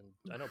Awards,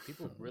 and I know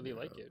people really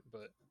like it,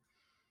 but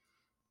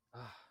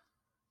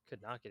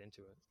could not get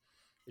into it.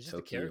 It's just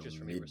Tokyo the characters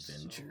for me were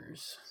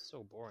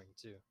so boring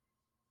too.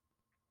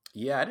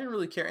 Yeah, I didn't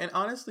really care, and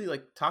honestly,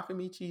 like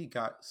Takemichi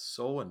got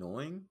so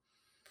annoying.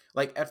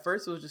 Like at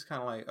first, it was just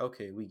kind of like,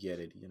 okay, we get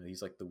it. You know,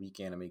 he's like the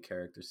weak anime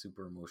character,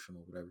 super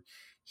emotional, whatever.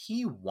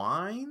 He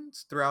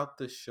whines throughout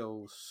the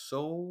show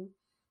so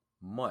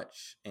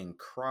much and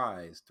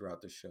cries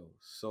throughout the show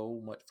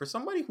so much. For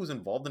somebody who's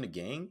involved in a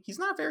gang, he's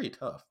not very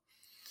tough.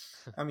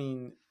 I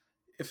mean,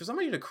 if for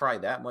somebody to cry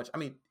that much, I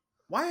mean,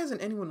 why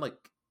hasn't anyone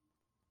like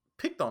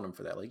picked on him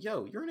for that? Like,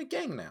 yo, you're in a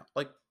gang now.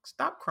 Like,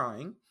 stop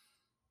crying.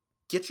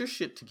 Get your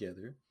shit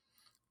together.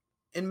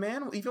 And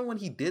man, even when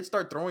he did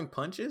start throwing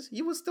punches,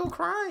 he was still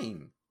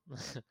crying.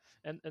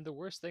 and the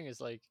worst thing is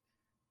like,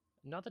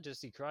 not that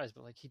just he cries,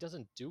 but like he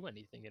doesn't do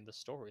anything in the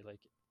story.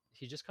 Like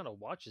he just kind of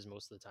watches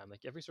most of the time.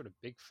 Like every sort of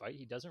big fight,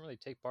 he doesn't really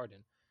take part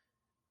in.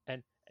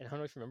 And I don't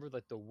know if you remember,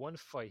 like the one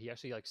fight he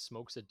actually like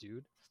smokes a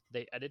dude.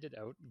 They edited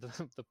out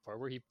the part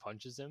where he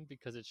punches him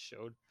because it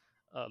showed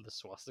the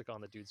swastika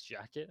on the dude's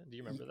jacket. Do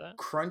you remember that?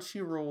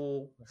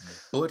 Crunchyroll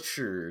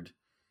butchered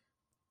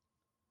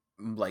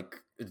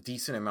like a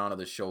decent amount of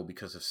the show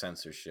because of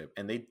censorship,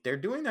 and they're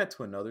doing that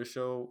to another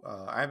show.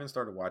 I haven't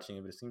started watching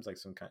it, but it seems like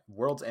some kind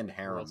World's End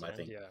Harem. I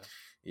think.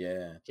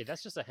 Yeah. Okay,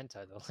 that's just a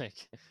hentai though.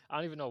 Like I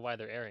don't even know why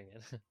they're airing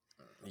it.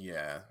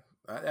 Yeah,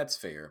 that's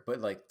fair, but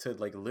like to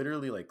like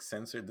literally like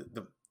censor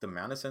the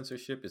amount of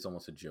censorship is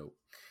almost a joke.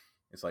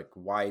 It's like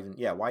why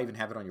even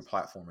have it on your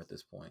platform at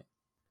this point?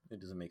 It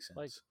doesn't make sense.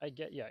 Like I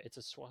get it's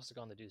a swastika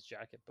on the dude's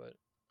jacket, but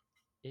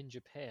in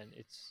Japan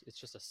it's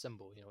just a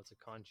symbol. You know, it's a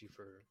kanji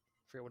for.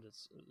 I forget what it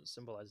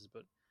symbolizes,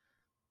 but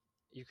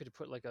you could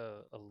put like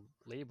a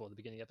label at the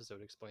beginning of the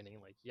episode explaining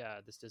like, yeah,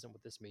 this isn't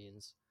what this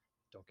means.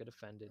 Don't get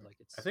offended. Like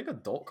it's. I think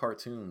adult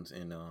cartoons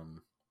in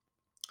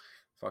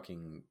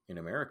fucking in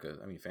America.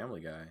 I mean,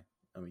 Family Guy.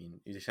 I mean,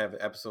 you just have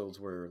episodes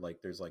where like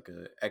there's like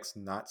a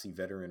ex-Nazi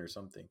veteran or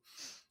something,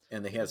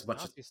 and they has a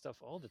bunch Nazi of stuff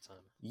all the time.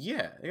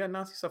 Yeah, they got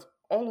Nazi stuff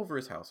all over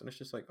his house, and it's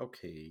just like,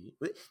 okay,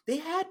 they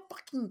had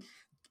fucking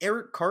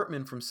Eric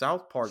Cartman from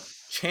South Park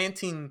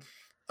chanting.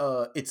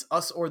 It's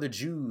us or the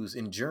Jews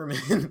in German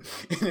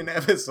in an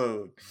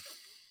episode.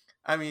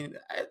 I mean,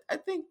 I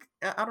think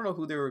I don't know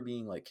who they were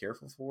being like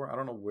careful for. I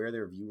don't know where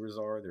their viewers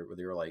are.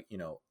 They were like, you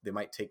know, they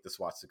might take the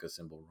swastika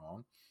symbol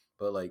wrong,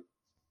 but like,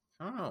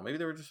 I don't know. Maybe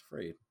they were just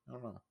afraid. I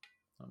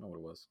don't know what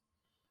it was.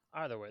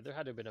 Either way, there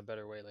had to have been a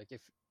better way. Like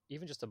if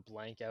even just to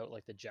blank out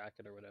like the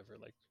jacket or whatever,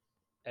 like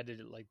edit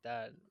it like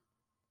that,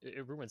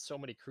 it ruins so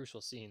many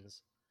crucial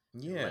scenes.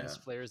 Yeah, lens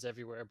flares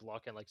everywhere,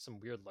 blocking like some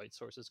weird light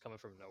sources coming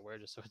from nowhere,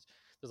 just so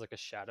there's like a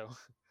shadow.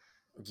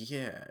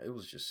 Yeah, it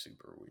was just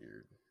super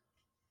weird.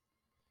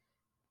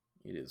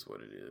 It is what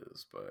it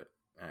is, but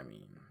I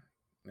mean,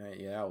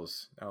 yeah, that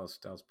was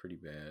pretty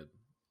bad.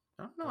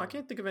 I don't know. I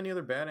can't think of any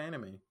other bad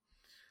anime.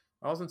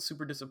 I wasn't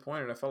super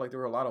disappointed. I felt like there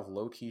were a lot of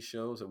low key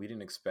shows that we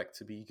didn't expect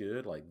to be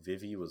good. Like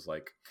Vivi was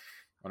like,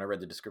 when I read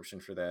the description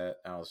for that,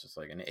 I was just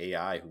like, an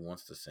AI who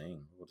wants to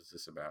sing. What is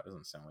this about? It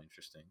doesn't sound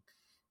interesting.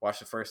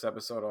 Watched the first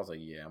episode. I was like,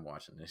 yeah, I'm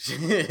watching this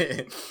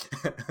shit.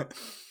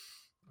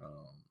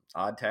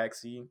 Odd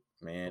Taxi,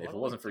 man. If it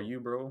wasn't for you,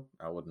 bro,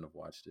 I wouldn't have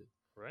watched it.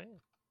 Right?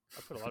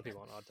 I put a lot of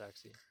people on Odd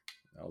Taxi.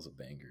 That was a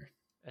banger.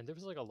 And there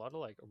was like a lot of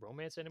like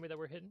romance anime that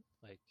were hidden.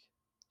 Like,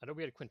 I know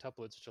we had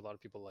quintuplets, which a lot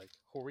of people like.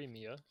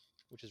 Horimiya,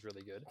 which is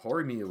really good.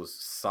 Horimiya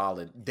was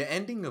solid. The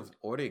ending of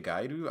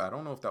Oregairu, I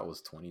don't know if that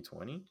was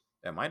 2020.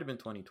 That might have been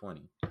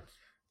 2020.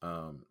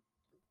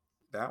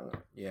 That one,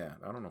 yeah.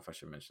 I don't know if I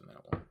should mention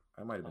that one.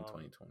 That might have been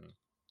 2020.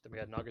 Then we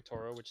had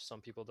Nagatoro, which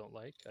some people don't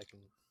like. I can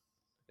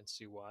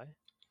see why.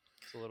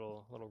 It's a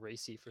little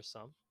racy for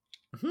some.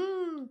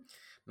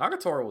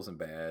 Nagatoro wasn't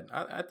bad.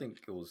 I think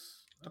it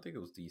was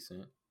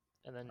decent.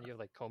 And then you have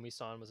like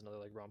Komi-san was another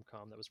like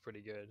rom-com that was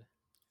pretty good.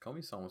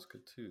 Komi-san was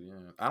good too.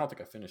 Yeah, I don't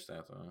think I finished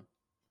that though.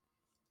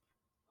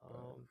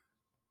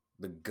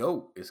 The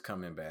GOAT is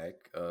coming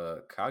back.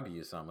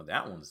 Kaguya-sama.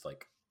 That one's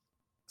like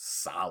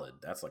solid.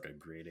 That's like a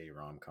grade A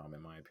rom-com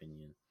in my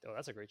opinion. Oh,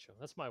 that's a great show.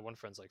 That's my one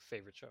friend's like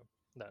favorite show.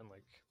 That and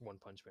like One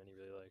Punch Man he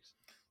really likes.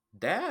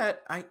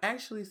 That I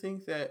actually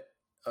think that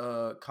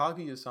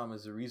Kaguya-sama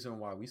is the reason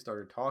why we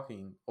started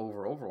talking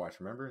over Overwatch.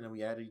 Remember? And then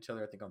we added each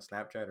other, I think, on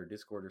Snapchat or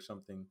Discord or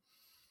something.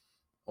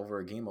 Over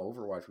a game of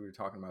Overwatch, we were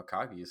talking about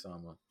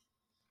Kaguya-sama.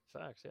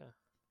 Facts, yeah.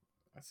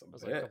 That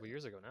was like a couple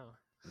years ago now.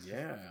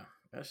 Yeah,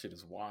 that shit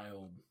is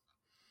wild.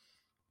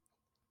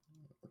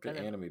 Look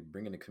at anime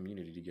bringing the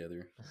community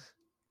together.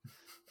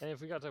 And if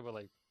we got to talk about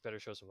like better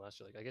shows from last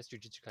year, like I guess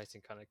Jujutsu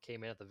Kaisen kind of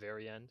came in at the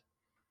very end.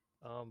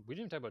 We didn't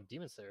even talk about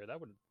Demon Slayer.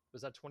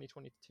 Was that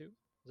 2022? Was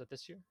that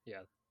this year?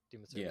 Yeah,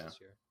 Demon Slayer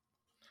this year.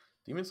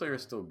 Demon Slayer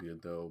is still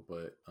good though,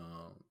 but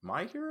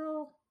My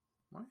Hero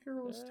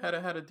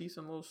had a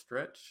decent little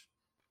stretch.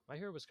 My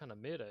Hero was kind of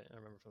mid. I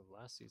remember from the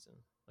last season.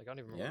 Like I don't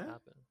even remember what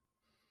happened.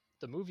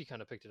 The movie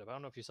kind of picked it up. I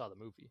don't know if you saw the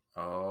movie.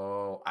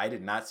 Oh, I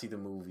did not see the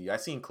movie. I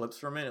seen clips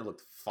from it. It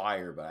looked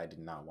fire, but I did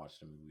not watch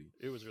the movie.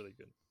 It was really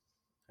good.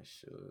 I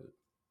should.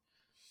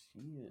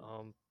 Shit. Do you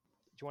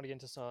want to get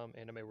into some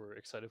anime we're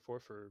excited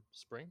for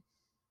spring?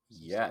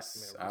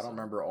 Yes, I don't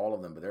remember all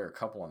of them, but there are a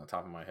couple on the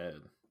top of my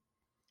head.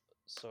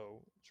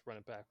 So to run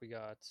it back, we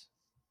got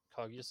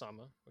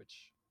Kaguya-sama,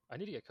 which I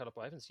need to get caught up.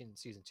 I haven't seen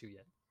season 2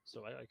 yet,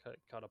 so I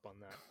caught up on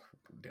that.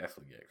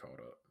 Definitely get caught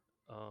up.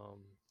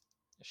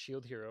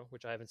 Shield Hero,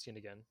 which I haven't seen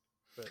again,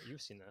 but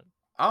you've seen that.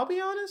 I'll be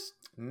honest,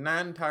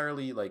 not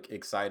entirely like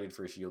excited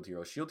for Shield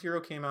Hero. Shield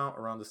Hero came out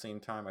around the same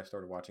time I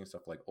started watching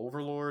stuff like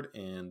Overlord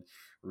and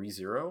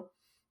ReZero,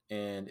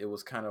 and it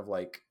was kind of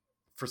like,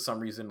 for some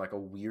reason, like a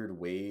weird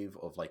wave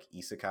of like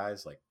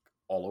isekais like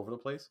all over the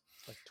place.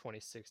 Like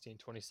 2016,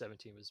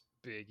 2017 was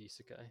big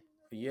isekai.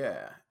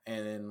 Yeah,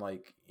 and then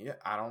like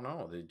I don't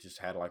know, they just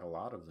had like a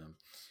lot of them.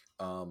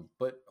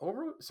 But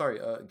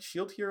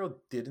Shield Hero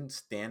didn't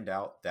stand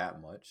out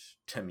that much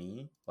to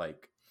me,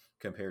 like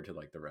compared to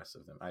like the rest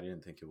of them. I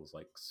didn't think it was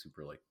like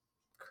super like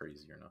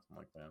crazy or nothing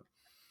like that.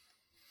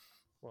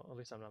 Well, at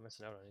least I'm not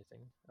missing out on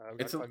anything. We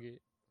got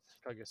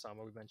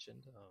Kaguya-sama we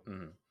mentioned.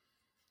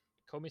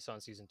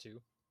 Komi-san season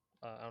 2.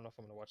 I don't know if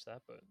I'm gonna watch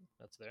that, but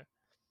that's there.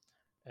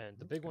 And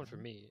the big one for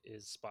me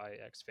is Spy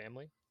X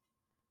Family.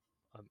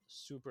 I'm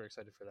super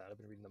excited for that. I've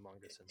been reading the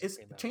manga since it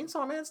came out.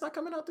 Chainsaw Man's not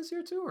coming out this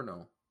year too, or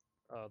no?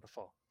 The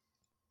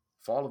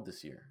fall of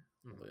this year.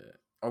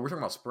 Oh, we're talking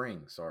about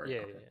spring. Sorry.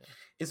 Yeah.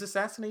 Is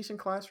Assassination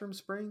Classroom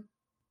spring?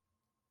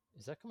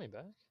 Is that coming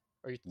back?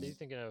 Are you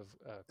thinking of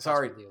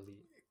Sorry, of the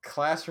Elite?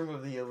 Classroom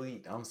of the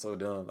Elite. I'm so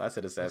dumb. I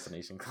said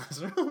Assassination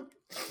Classroom.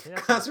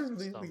 Classroom of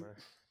the Elite.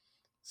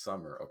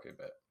 Summer. Okay,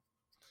 bet.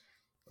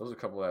 Those are a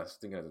couple I was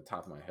thinking at the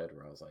top of my head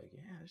where I was like,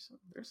 yeah,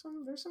 there's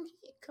some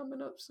heat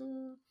coming up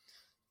soon.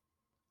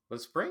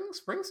 But spring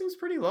seems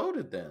pretty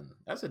loaded then.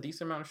 That's a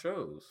decent amount of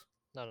shows.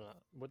 No.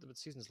 What the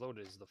season's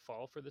loaded is the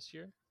fall for this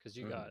year, because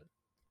you got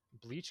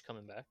Bleach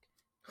coming back.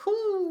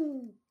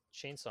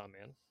 Chainsaw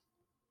Man.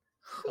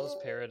 Hell's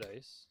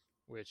Paradise,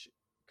 which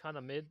kind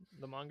of mid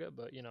the manga,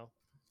 but you know,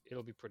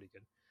 it'll be pretty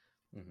good.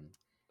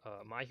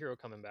 My Hero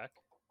coming back.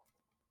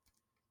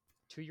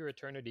 To Your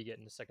Eternity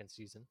getting the second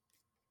season.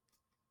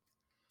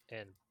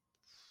 And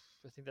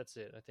I think that's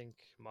it. I think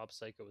Mob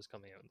Psycho is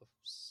coming out in the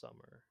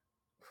summer.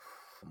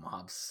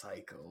 Mob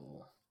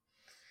Psycho.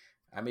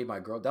 I made my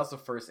girl. That was the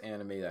first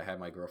anime that I had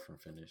my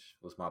girlfriend finish.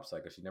 Was Mob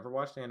Psycho. She never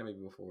watched anime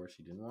before.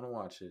 She didn't want to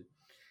watch it,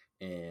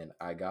 and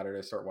I got her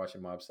to start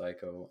watching Mob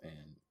Psycho.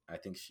 And I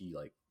think she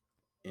like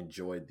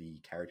enjoyed the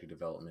character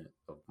development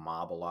of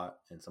Mob a lot,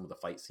 and some of the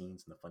fight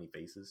scenes and the funny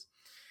faces.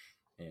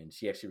 And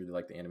she actually really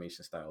liked the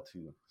animation style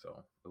too.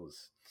 So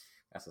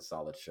that's a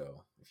solid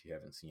show. If you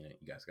haven't seen it,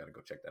 you guys got to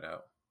go check that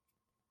out.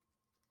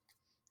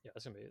 Yeah,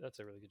 that's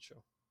a really good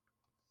show.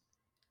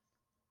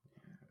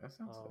 Yeah, that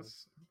sounds like a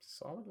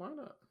solid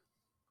lineup.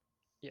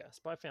 Yeah,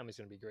 Spy Family's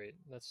gonna be great.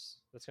 That's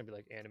gonna be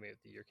like anime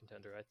of the year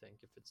contender, I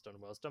think, if it's done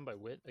well. It's done by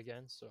Wit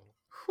again, so.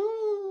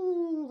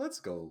 Whoo, let's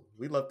go.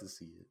 We'd love to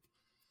see it.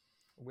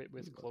 Wit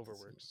with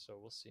Cloverworks, so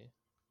we'll see.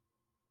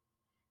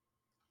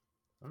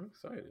 I'm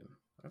excited.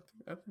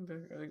 I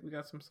think we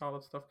got some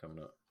solid stuff coming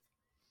up.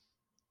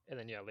 And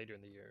then later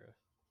in the year,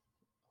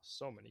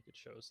 so many good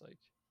shows. Like,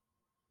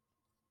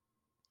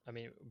 I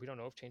mean, we don't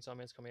know if Chainsaw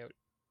Man's coming out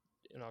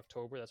in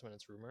October. That's when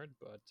it's rumored,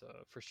 but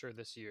for sure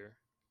this year.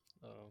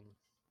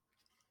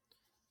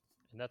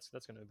 And that's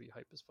going to be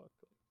hype as fuck.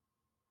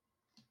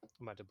 I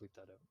might have to bleep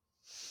that out.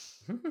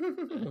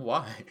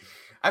 Why?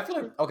 I feel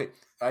like, okay,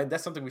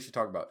 that's something we should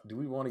talk about. Do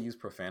we want to use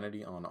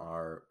profanity on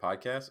our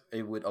podcast?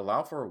 It would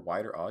allow for a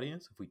wider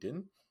audience if we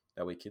didn't.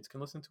 That way kids can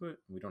listen to it.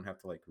 We don't have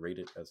to like rate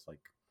it as like,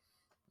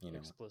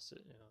 explicit.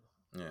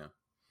 Yeah. Yeah.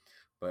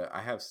 But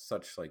I have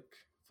such like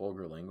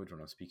vulgar language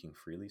when I'm speaking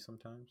freely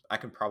sometimes. I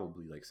can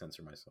probably like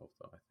censor myself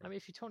though, I I think. mean,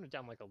 if you tone it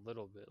down like a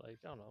little bit, like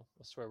I don't know,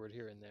 a swear word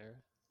here and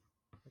there.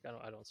 Like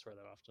I don't swear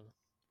that often.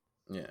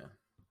 Yeah.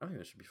 I think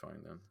that should be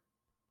fine then.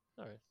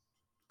 All right.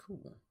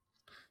 Cool.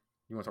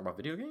 You want to talk about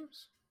video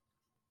games?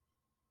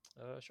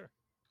 Sure.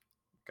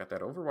 Got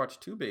that Overwatch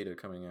 2 beta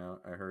coming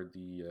out. I heard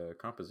the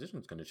composition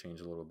is going to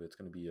change a little bit. It's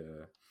going to be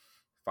a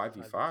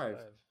 5v5.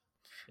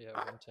 Yeah,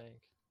 I, one tank.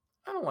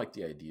 I don't like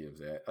the idea of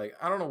that. Like,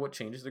 I don't know what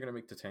changes they're going to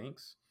make to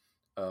tanks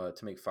to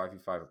make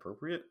 5v5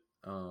 appropriate,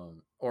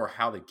 or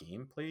how the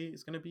gameplay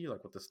is going to be,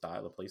 like what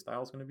the play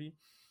style is going to be.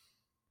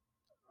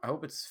 I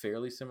hope it's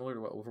fairly similar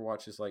to what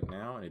Overwatch is like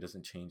now, and it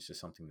doesn't change to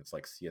something that's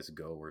like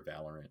CS:GO or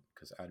Valorant,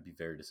 because I'd be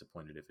very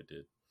disappointed if it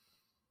did.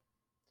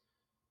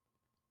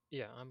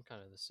 Yeah, I'm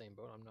kind of the same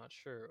boat. I'm not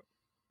sure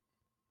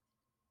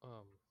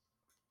um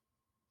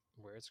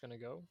where it's gonna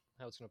go,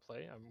 how it's gonna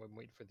play. I'm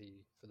waiting for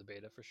the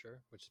beta for sure,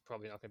 which is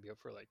probably not gonna be up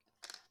for like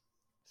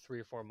 3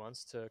 or 4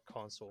 months to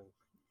console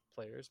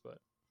players, but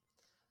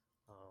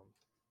um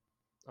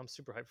I'm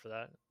super hyped for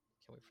that.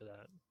 Can't wait for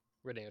that.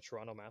 We're getting a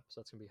Toronto map, so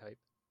that's gonna be hype.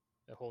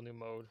 A whole new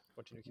mode,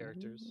 bunch of new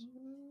characters.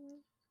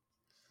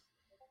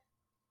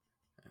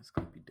 That's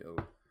going to be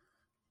dope.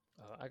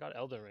 I got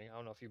Elden Ring. I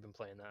don't know if you've been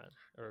playing that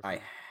or if I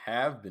you...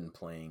 have been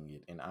playing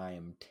it, and I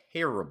am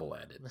terrible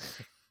at it.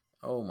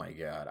 Oh my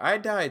god. I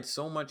died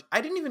so much.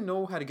 I didn't even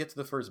know how to get to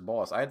the first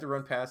boss. I had to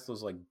run past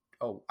those, like,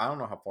 oh, I don't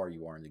know how far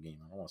you are in the game.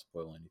 I don't want to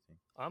spoil anything.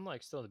 I'm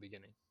like still in the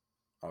beginning.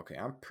 Okay,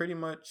 I'm pretty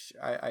much,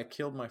 I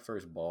killed my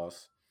first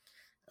boss.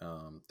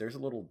 There's a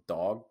little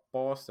dog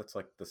boss that's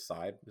like the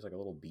side. He's like a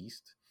little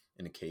beast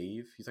in a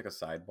cave. He's like a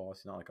side boss.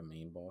 He's not like a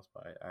main boss,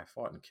 but I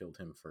fought and killed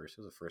him first.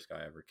 He was the first guy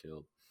I ever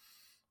killed.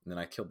 And then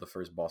I killed the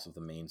first boss of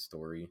the main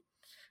story.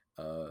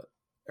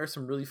 There's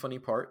some really funny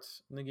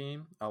parts in the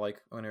game. I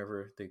like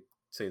whenever they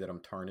say that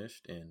I'm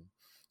tarnished and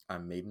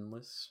I'm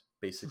maidenless.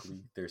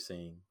 Basically, they're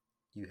saying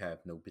you have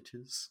no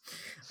bitches.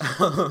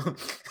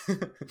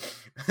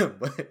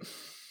 But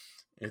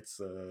it's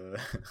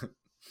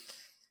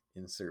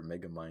insert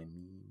Megamind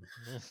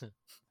meme.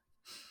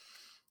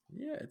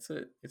 Yeah, it's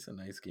a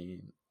nice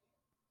game.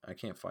 I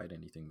can't fight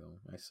anything though.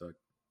 I suck.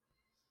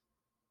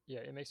 Yeah,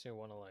 it makes me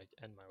want to like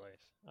end my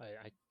life.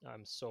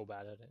 I'm so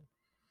bad at it.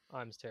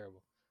 I'm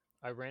terrible.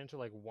 I ran into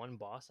like one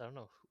boss. I don't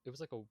know. It was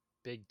like a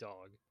big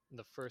dog in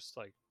the first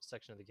like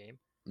section of the game.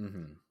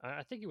 Mm-hmm.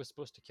 I think it was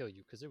supposed to kill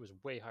you because it was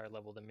way higher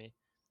level than me.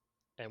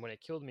 And when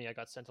it killed me, I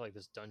got sent to like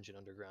this dungeon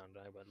underground.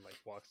 And I would like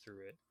walk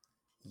through it.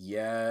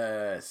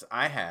 Yes,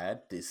 I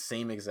had the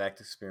same exact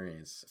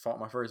experience. Fought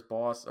my first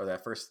boss, or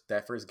that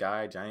first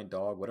guy, giant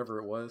dog, whatever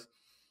it was,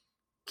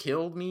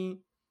 killed me.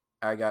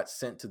 I got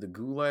sent to the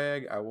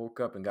gulag. I woke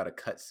up and got a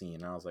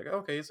cutscene. I was like,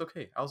 okay, it's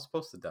okay. I was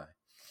supposed to die.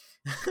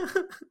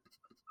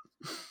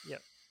 Yeah,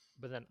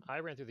 but then I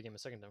ran through the game a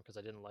second time because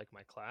I didn't like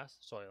my class,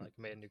 so I like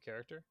made a new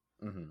character.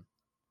 Mm-hmm.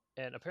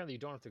 And apparently, you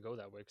don't have to go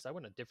that way because I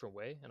went a different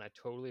way, and I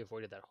totally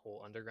avoided that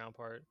whole underground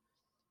part.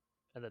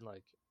 And then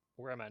like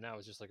where I'm at now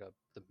is just like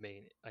the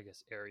main, I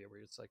guess, area where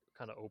it's like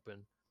kind of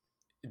open.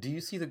 Do you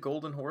see the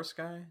golden horse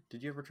guy?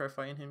 Did you ever try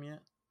fighting him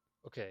yet?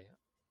 Okay,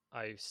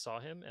 I saw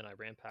him and I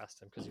ran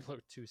past him because he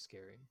looked too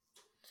scary.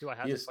 Do I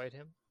have He to is- fight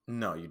him?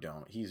 No, you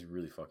don't. He's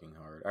really fucking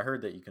hard. I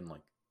heard that you can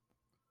like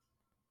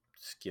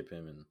skip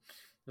him, and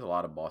there's a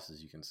lot of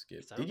bosses you can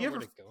skip. 'Cause I Did don't you know ever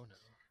where to go now.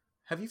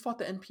 have you fought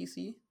the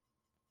NPC?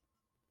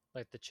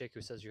 Like the chick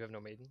who says you have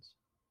no maidens.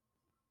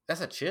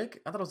 That's a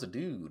chick? I thought it was a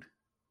dude.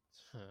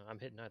 I'm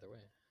hitting either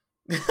way.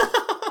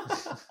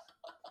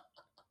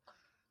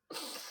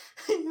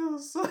 Yo,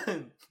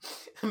 son,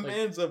 the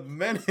man's a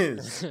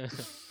menace.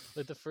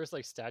 Like the first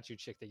like statue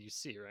chick that you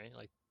see, right?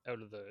 Like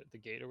out of the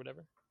gate or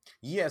whatever.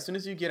 Yeah, as soon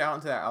as you get out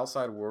into that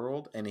outside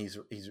world, and he's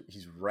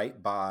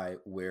right by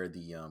where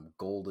the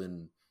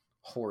golden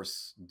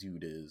horse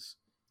dude is.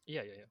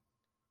 Yeah.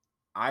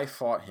 I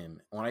fought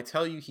him. When I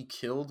tell you he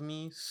killed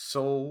me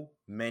so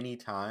many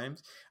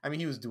times, I mean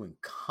he was doing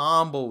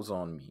combos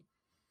on me.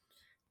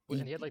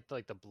 And he had like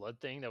the blood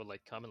thing that would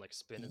like come and like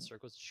spin in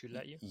circles to shoot it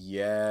at you.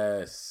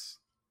 Yes.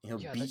 He'll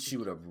Yeah, beat you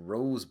with a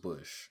rose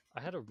bush.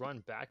 I had to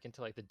run back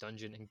into like the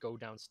dungeon and go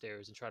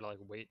downstairs and try to like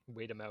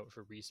wait him out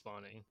for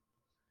respawning.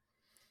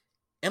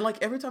 And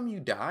like every time you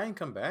die and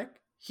come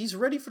back, he's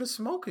ready for the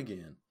smoke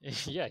again.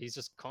 Yeah, he's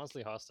just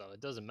constantly hostile. It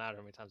doesn't matter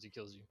how many times he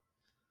kills you.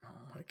 Oh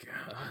my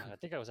god. I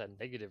think I was at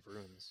negative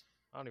runes.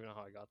 I don't even know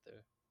how I got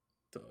there.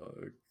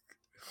 Dog.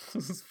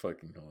 This is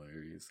fucking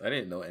hilarious. I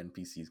didn't know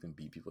NPCs can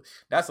beat people.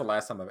 That's the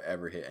last time I've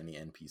ever hit any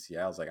NPC.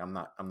 I was like, I'm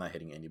not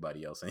hitting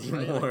anybody else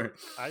anymore. Right, like,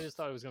 I just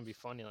thought it was gonna be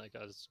funny. Like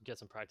I was get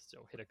some practice.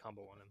 Hit a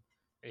combo on him.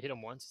 I hit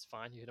him once, it's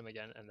fine. You hit him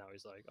again, and now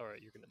he's like, "All right,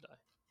 you're gonna die."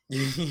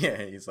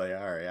 Yeah, he's like,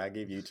 all right, I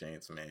gave you a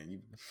chance,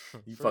 man.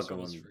 You fucking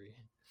with me. Free.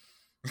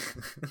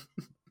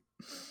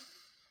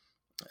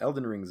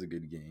 Elden Ring is a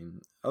good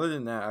game. Other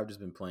than that, I've just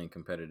been playing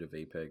competitive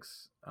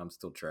Apex. I'm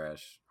still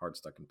trash, hard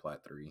stuck in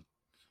Plat 3,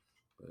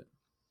 but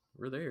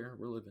we're there.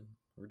 We're living.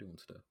 We're doing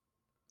stuff.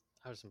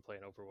 I've just been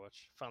playing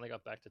Overwatch. Finally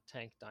got back to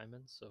Tank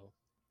Diamond, so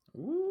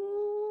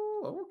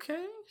Ooh, okay.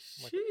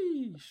 I'm like a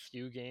Sheesh.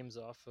 few games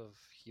off of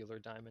Healer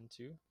Diamond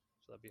too,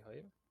 so that'd be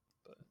hype.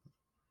 But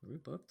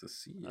We'd love to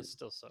see I it.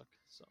 still suck.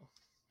 So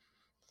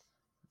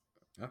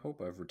I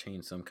hope I've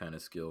retained some kind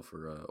of skill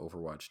for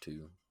Overwatch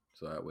 2.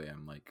 So that way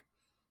I'm like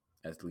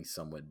at least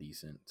somewhat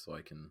decent. So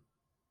I can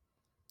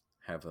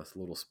have a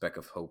little speck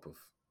of hope of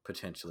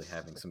potentially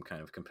having some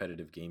kind of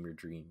competitive gamer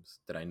dreams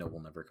that I know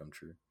will never come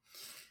true.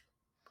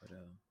 But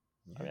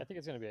yeah. I mean, I think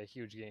it's gonna be a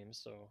huge game,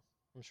 so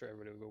I'm sure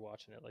everybody will go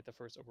watching it. Like the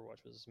first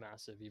Overwatch was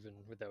massive, even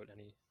without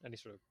any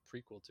sort of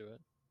prequel to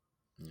it.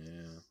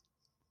 Yeah.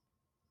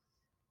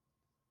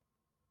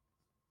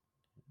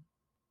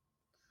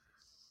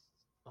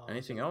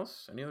 Anything So,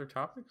 else? Any other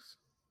topics?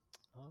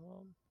 I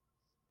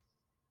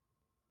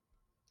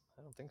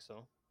don't think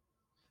so.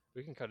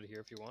 We can cut it here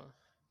if you want.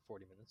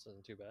 40 minutes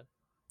isn't too bad.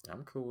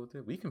 I'm cool with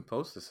it. We can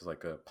post this as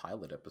like a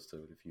pilot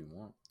episode if you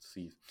want.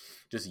 See,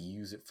 just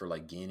use it for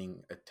like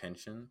gaining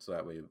attention, so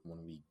that way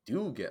when we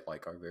do get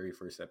like our very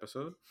first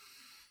episode,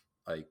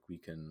 like we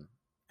can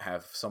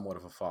have somewhat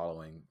of a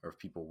following or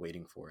people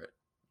waiting for it.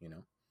 You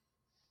know,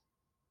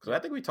 because I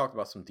think we talked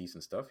about some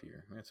decent stuff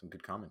here. We had some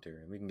good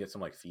commentary. We can get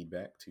some like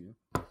feedback too.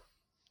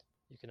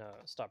 You can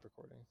stop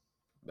recording.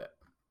 Bet.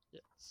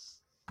 Yes.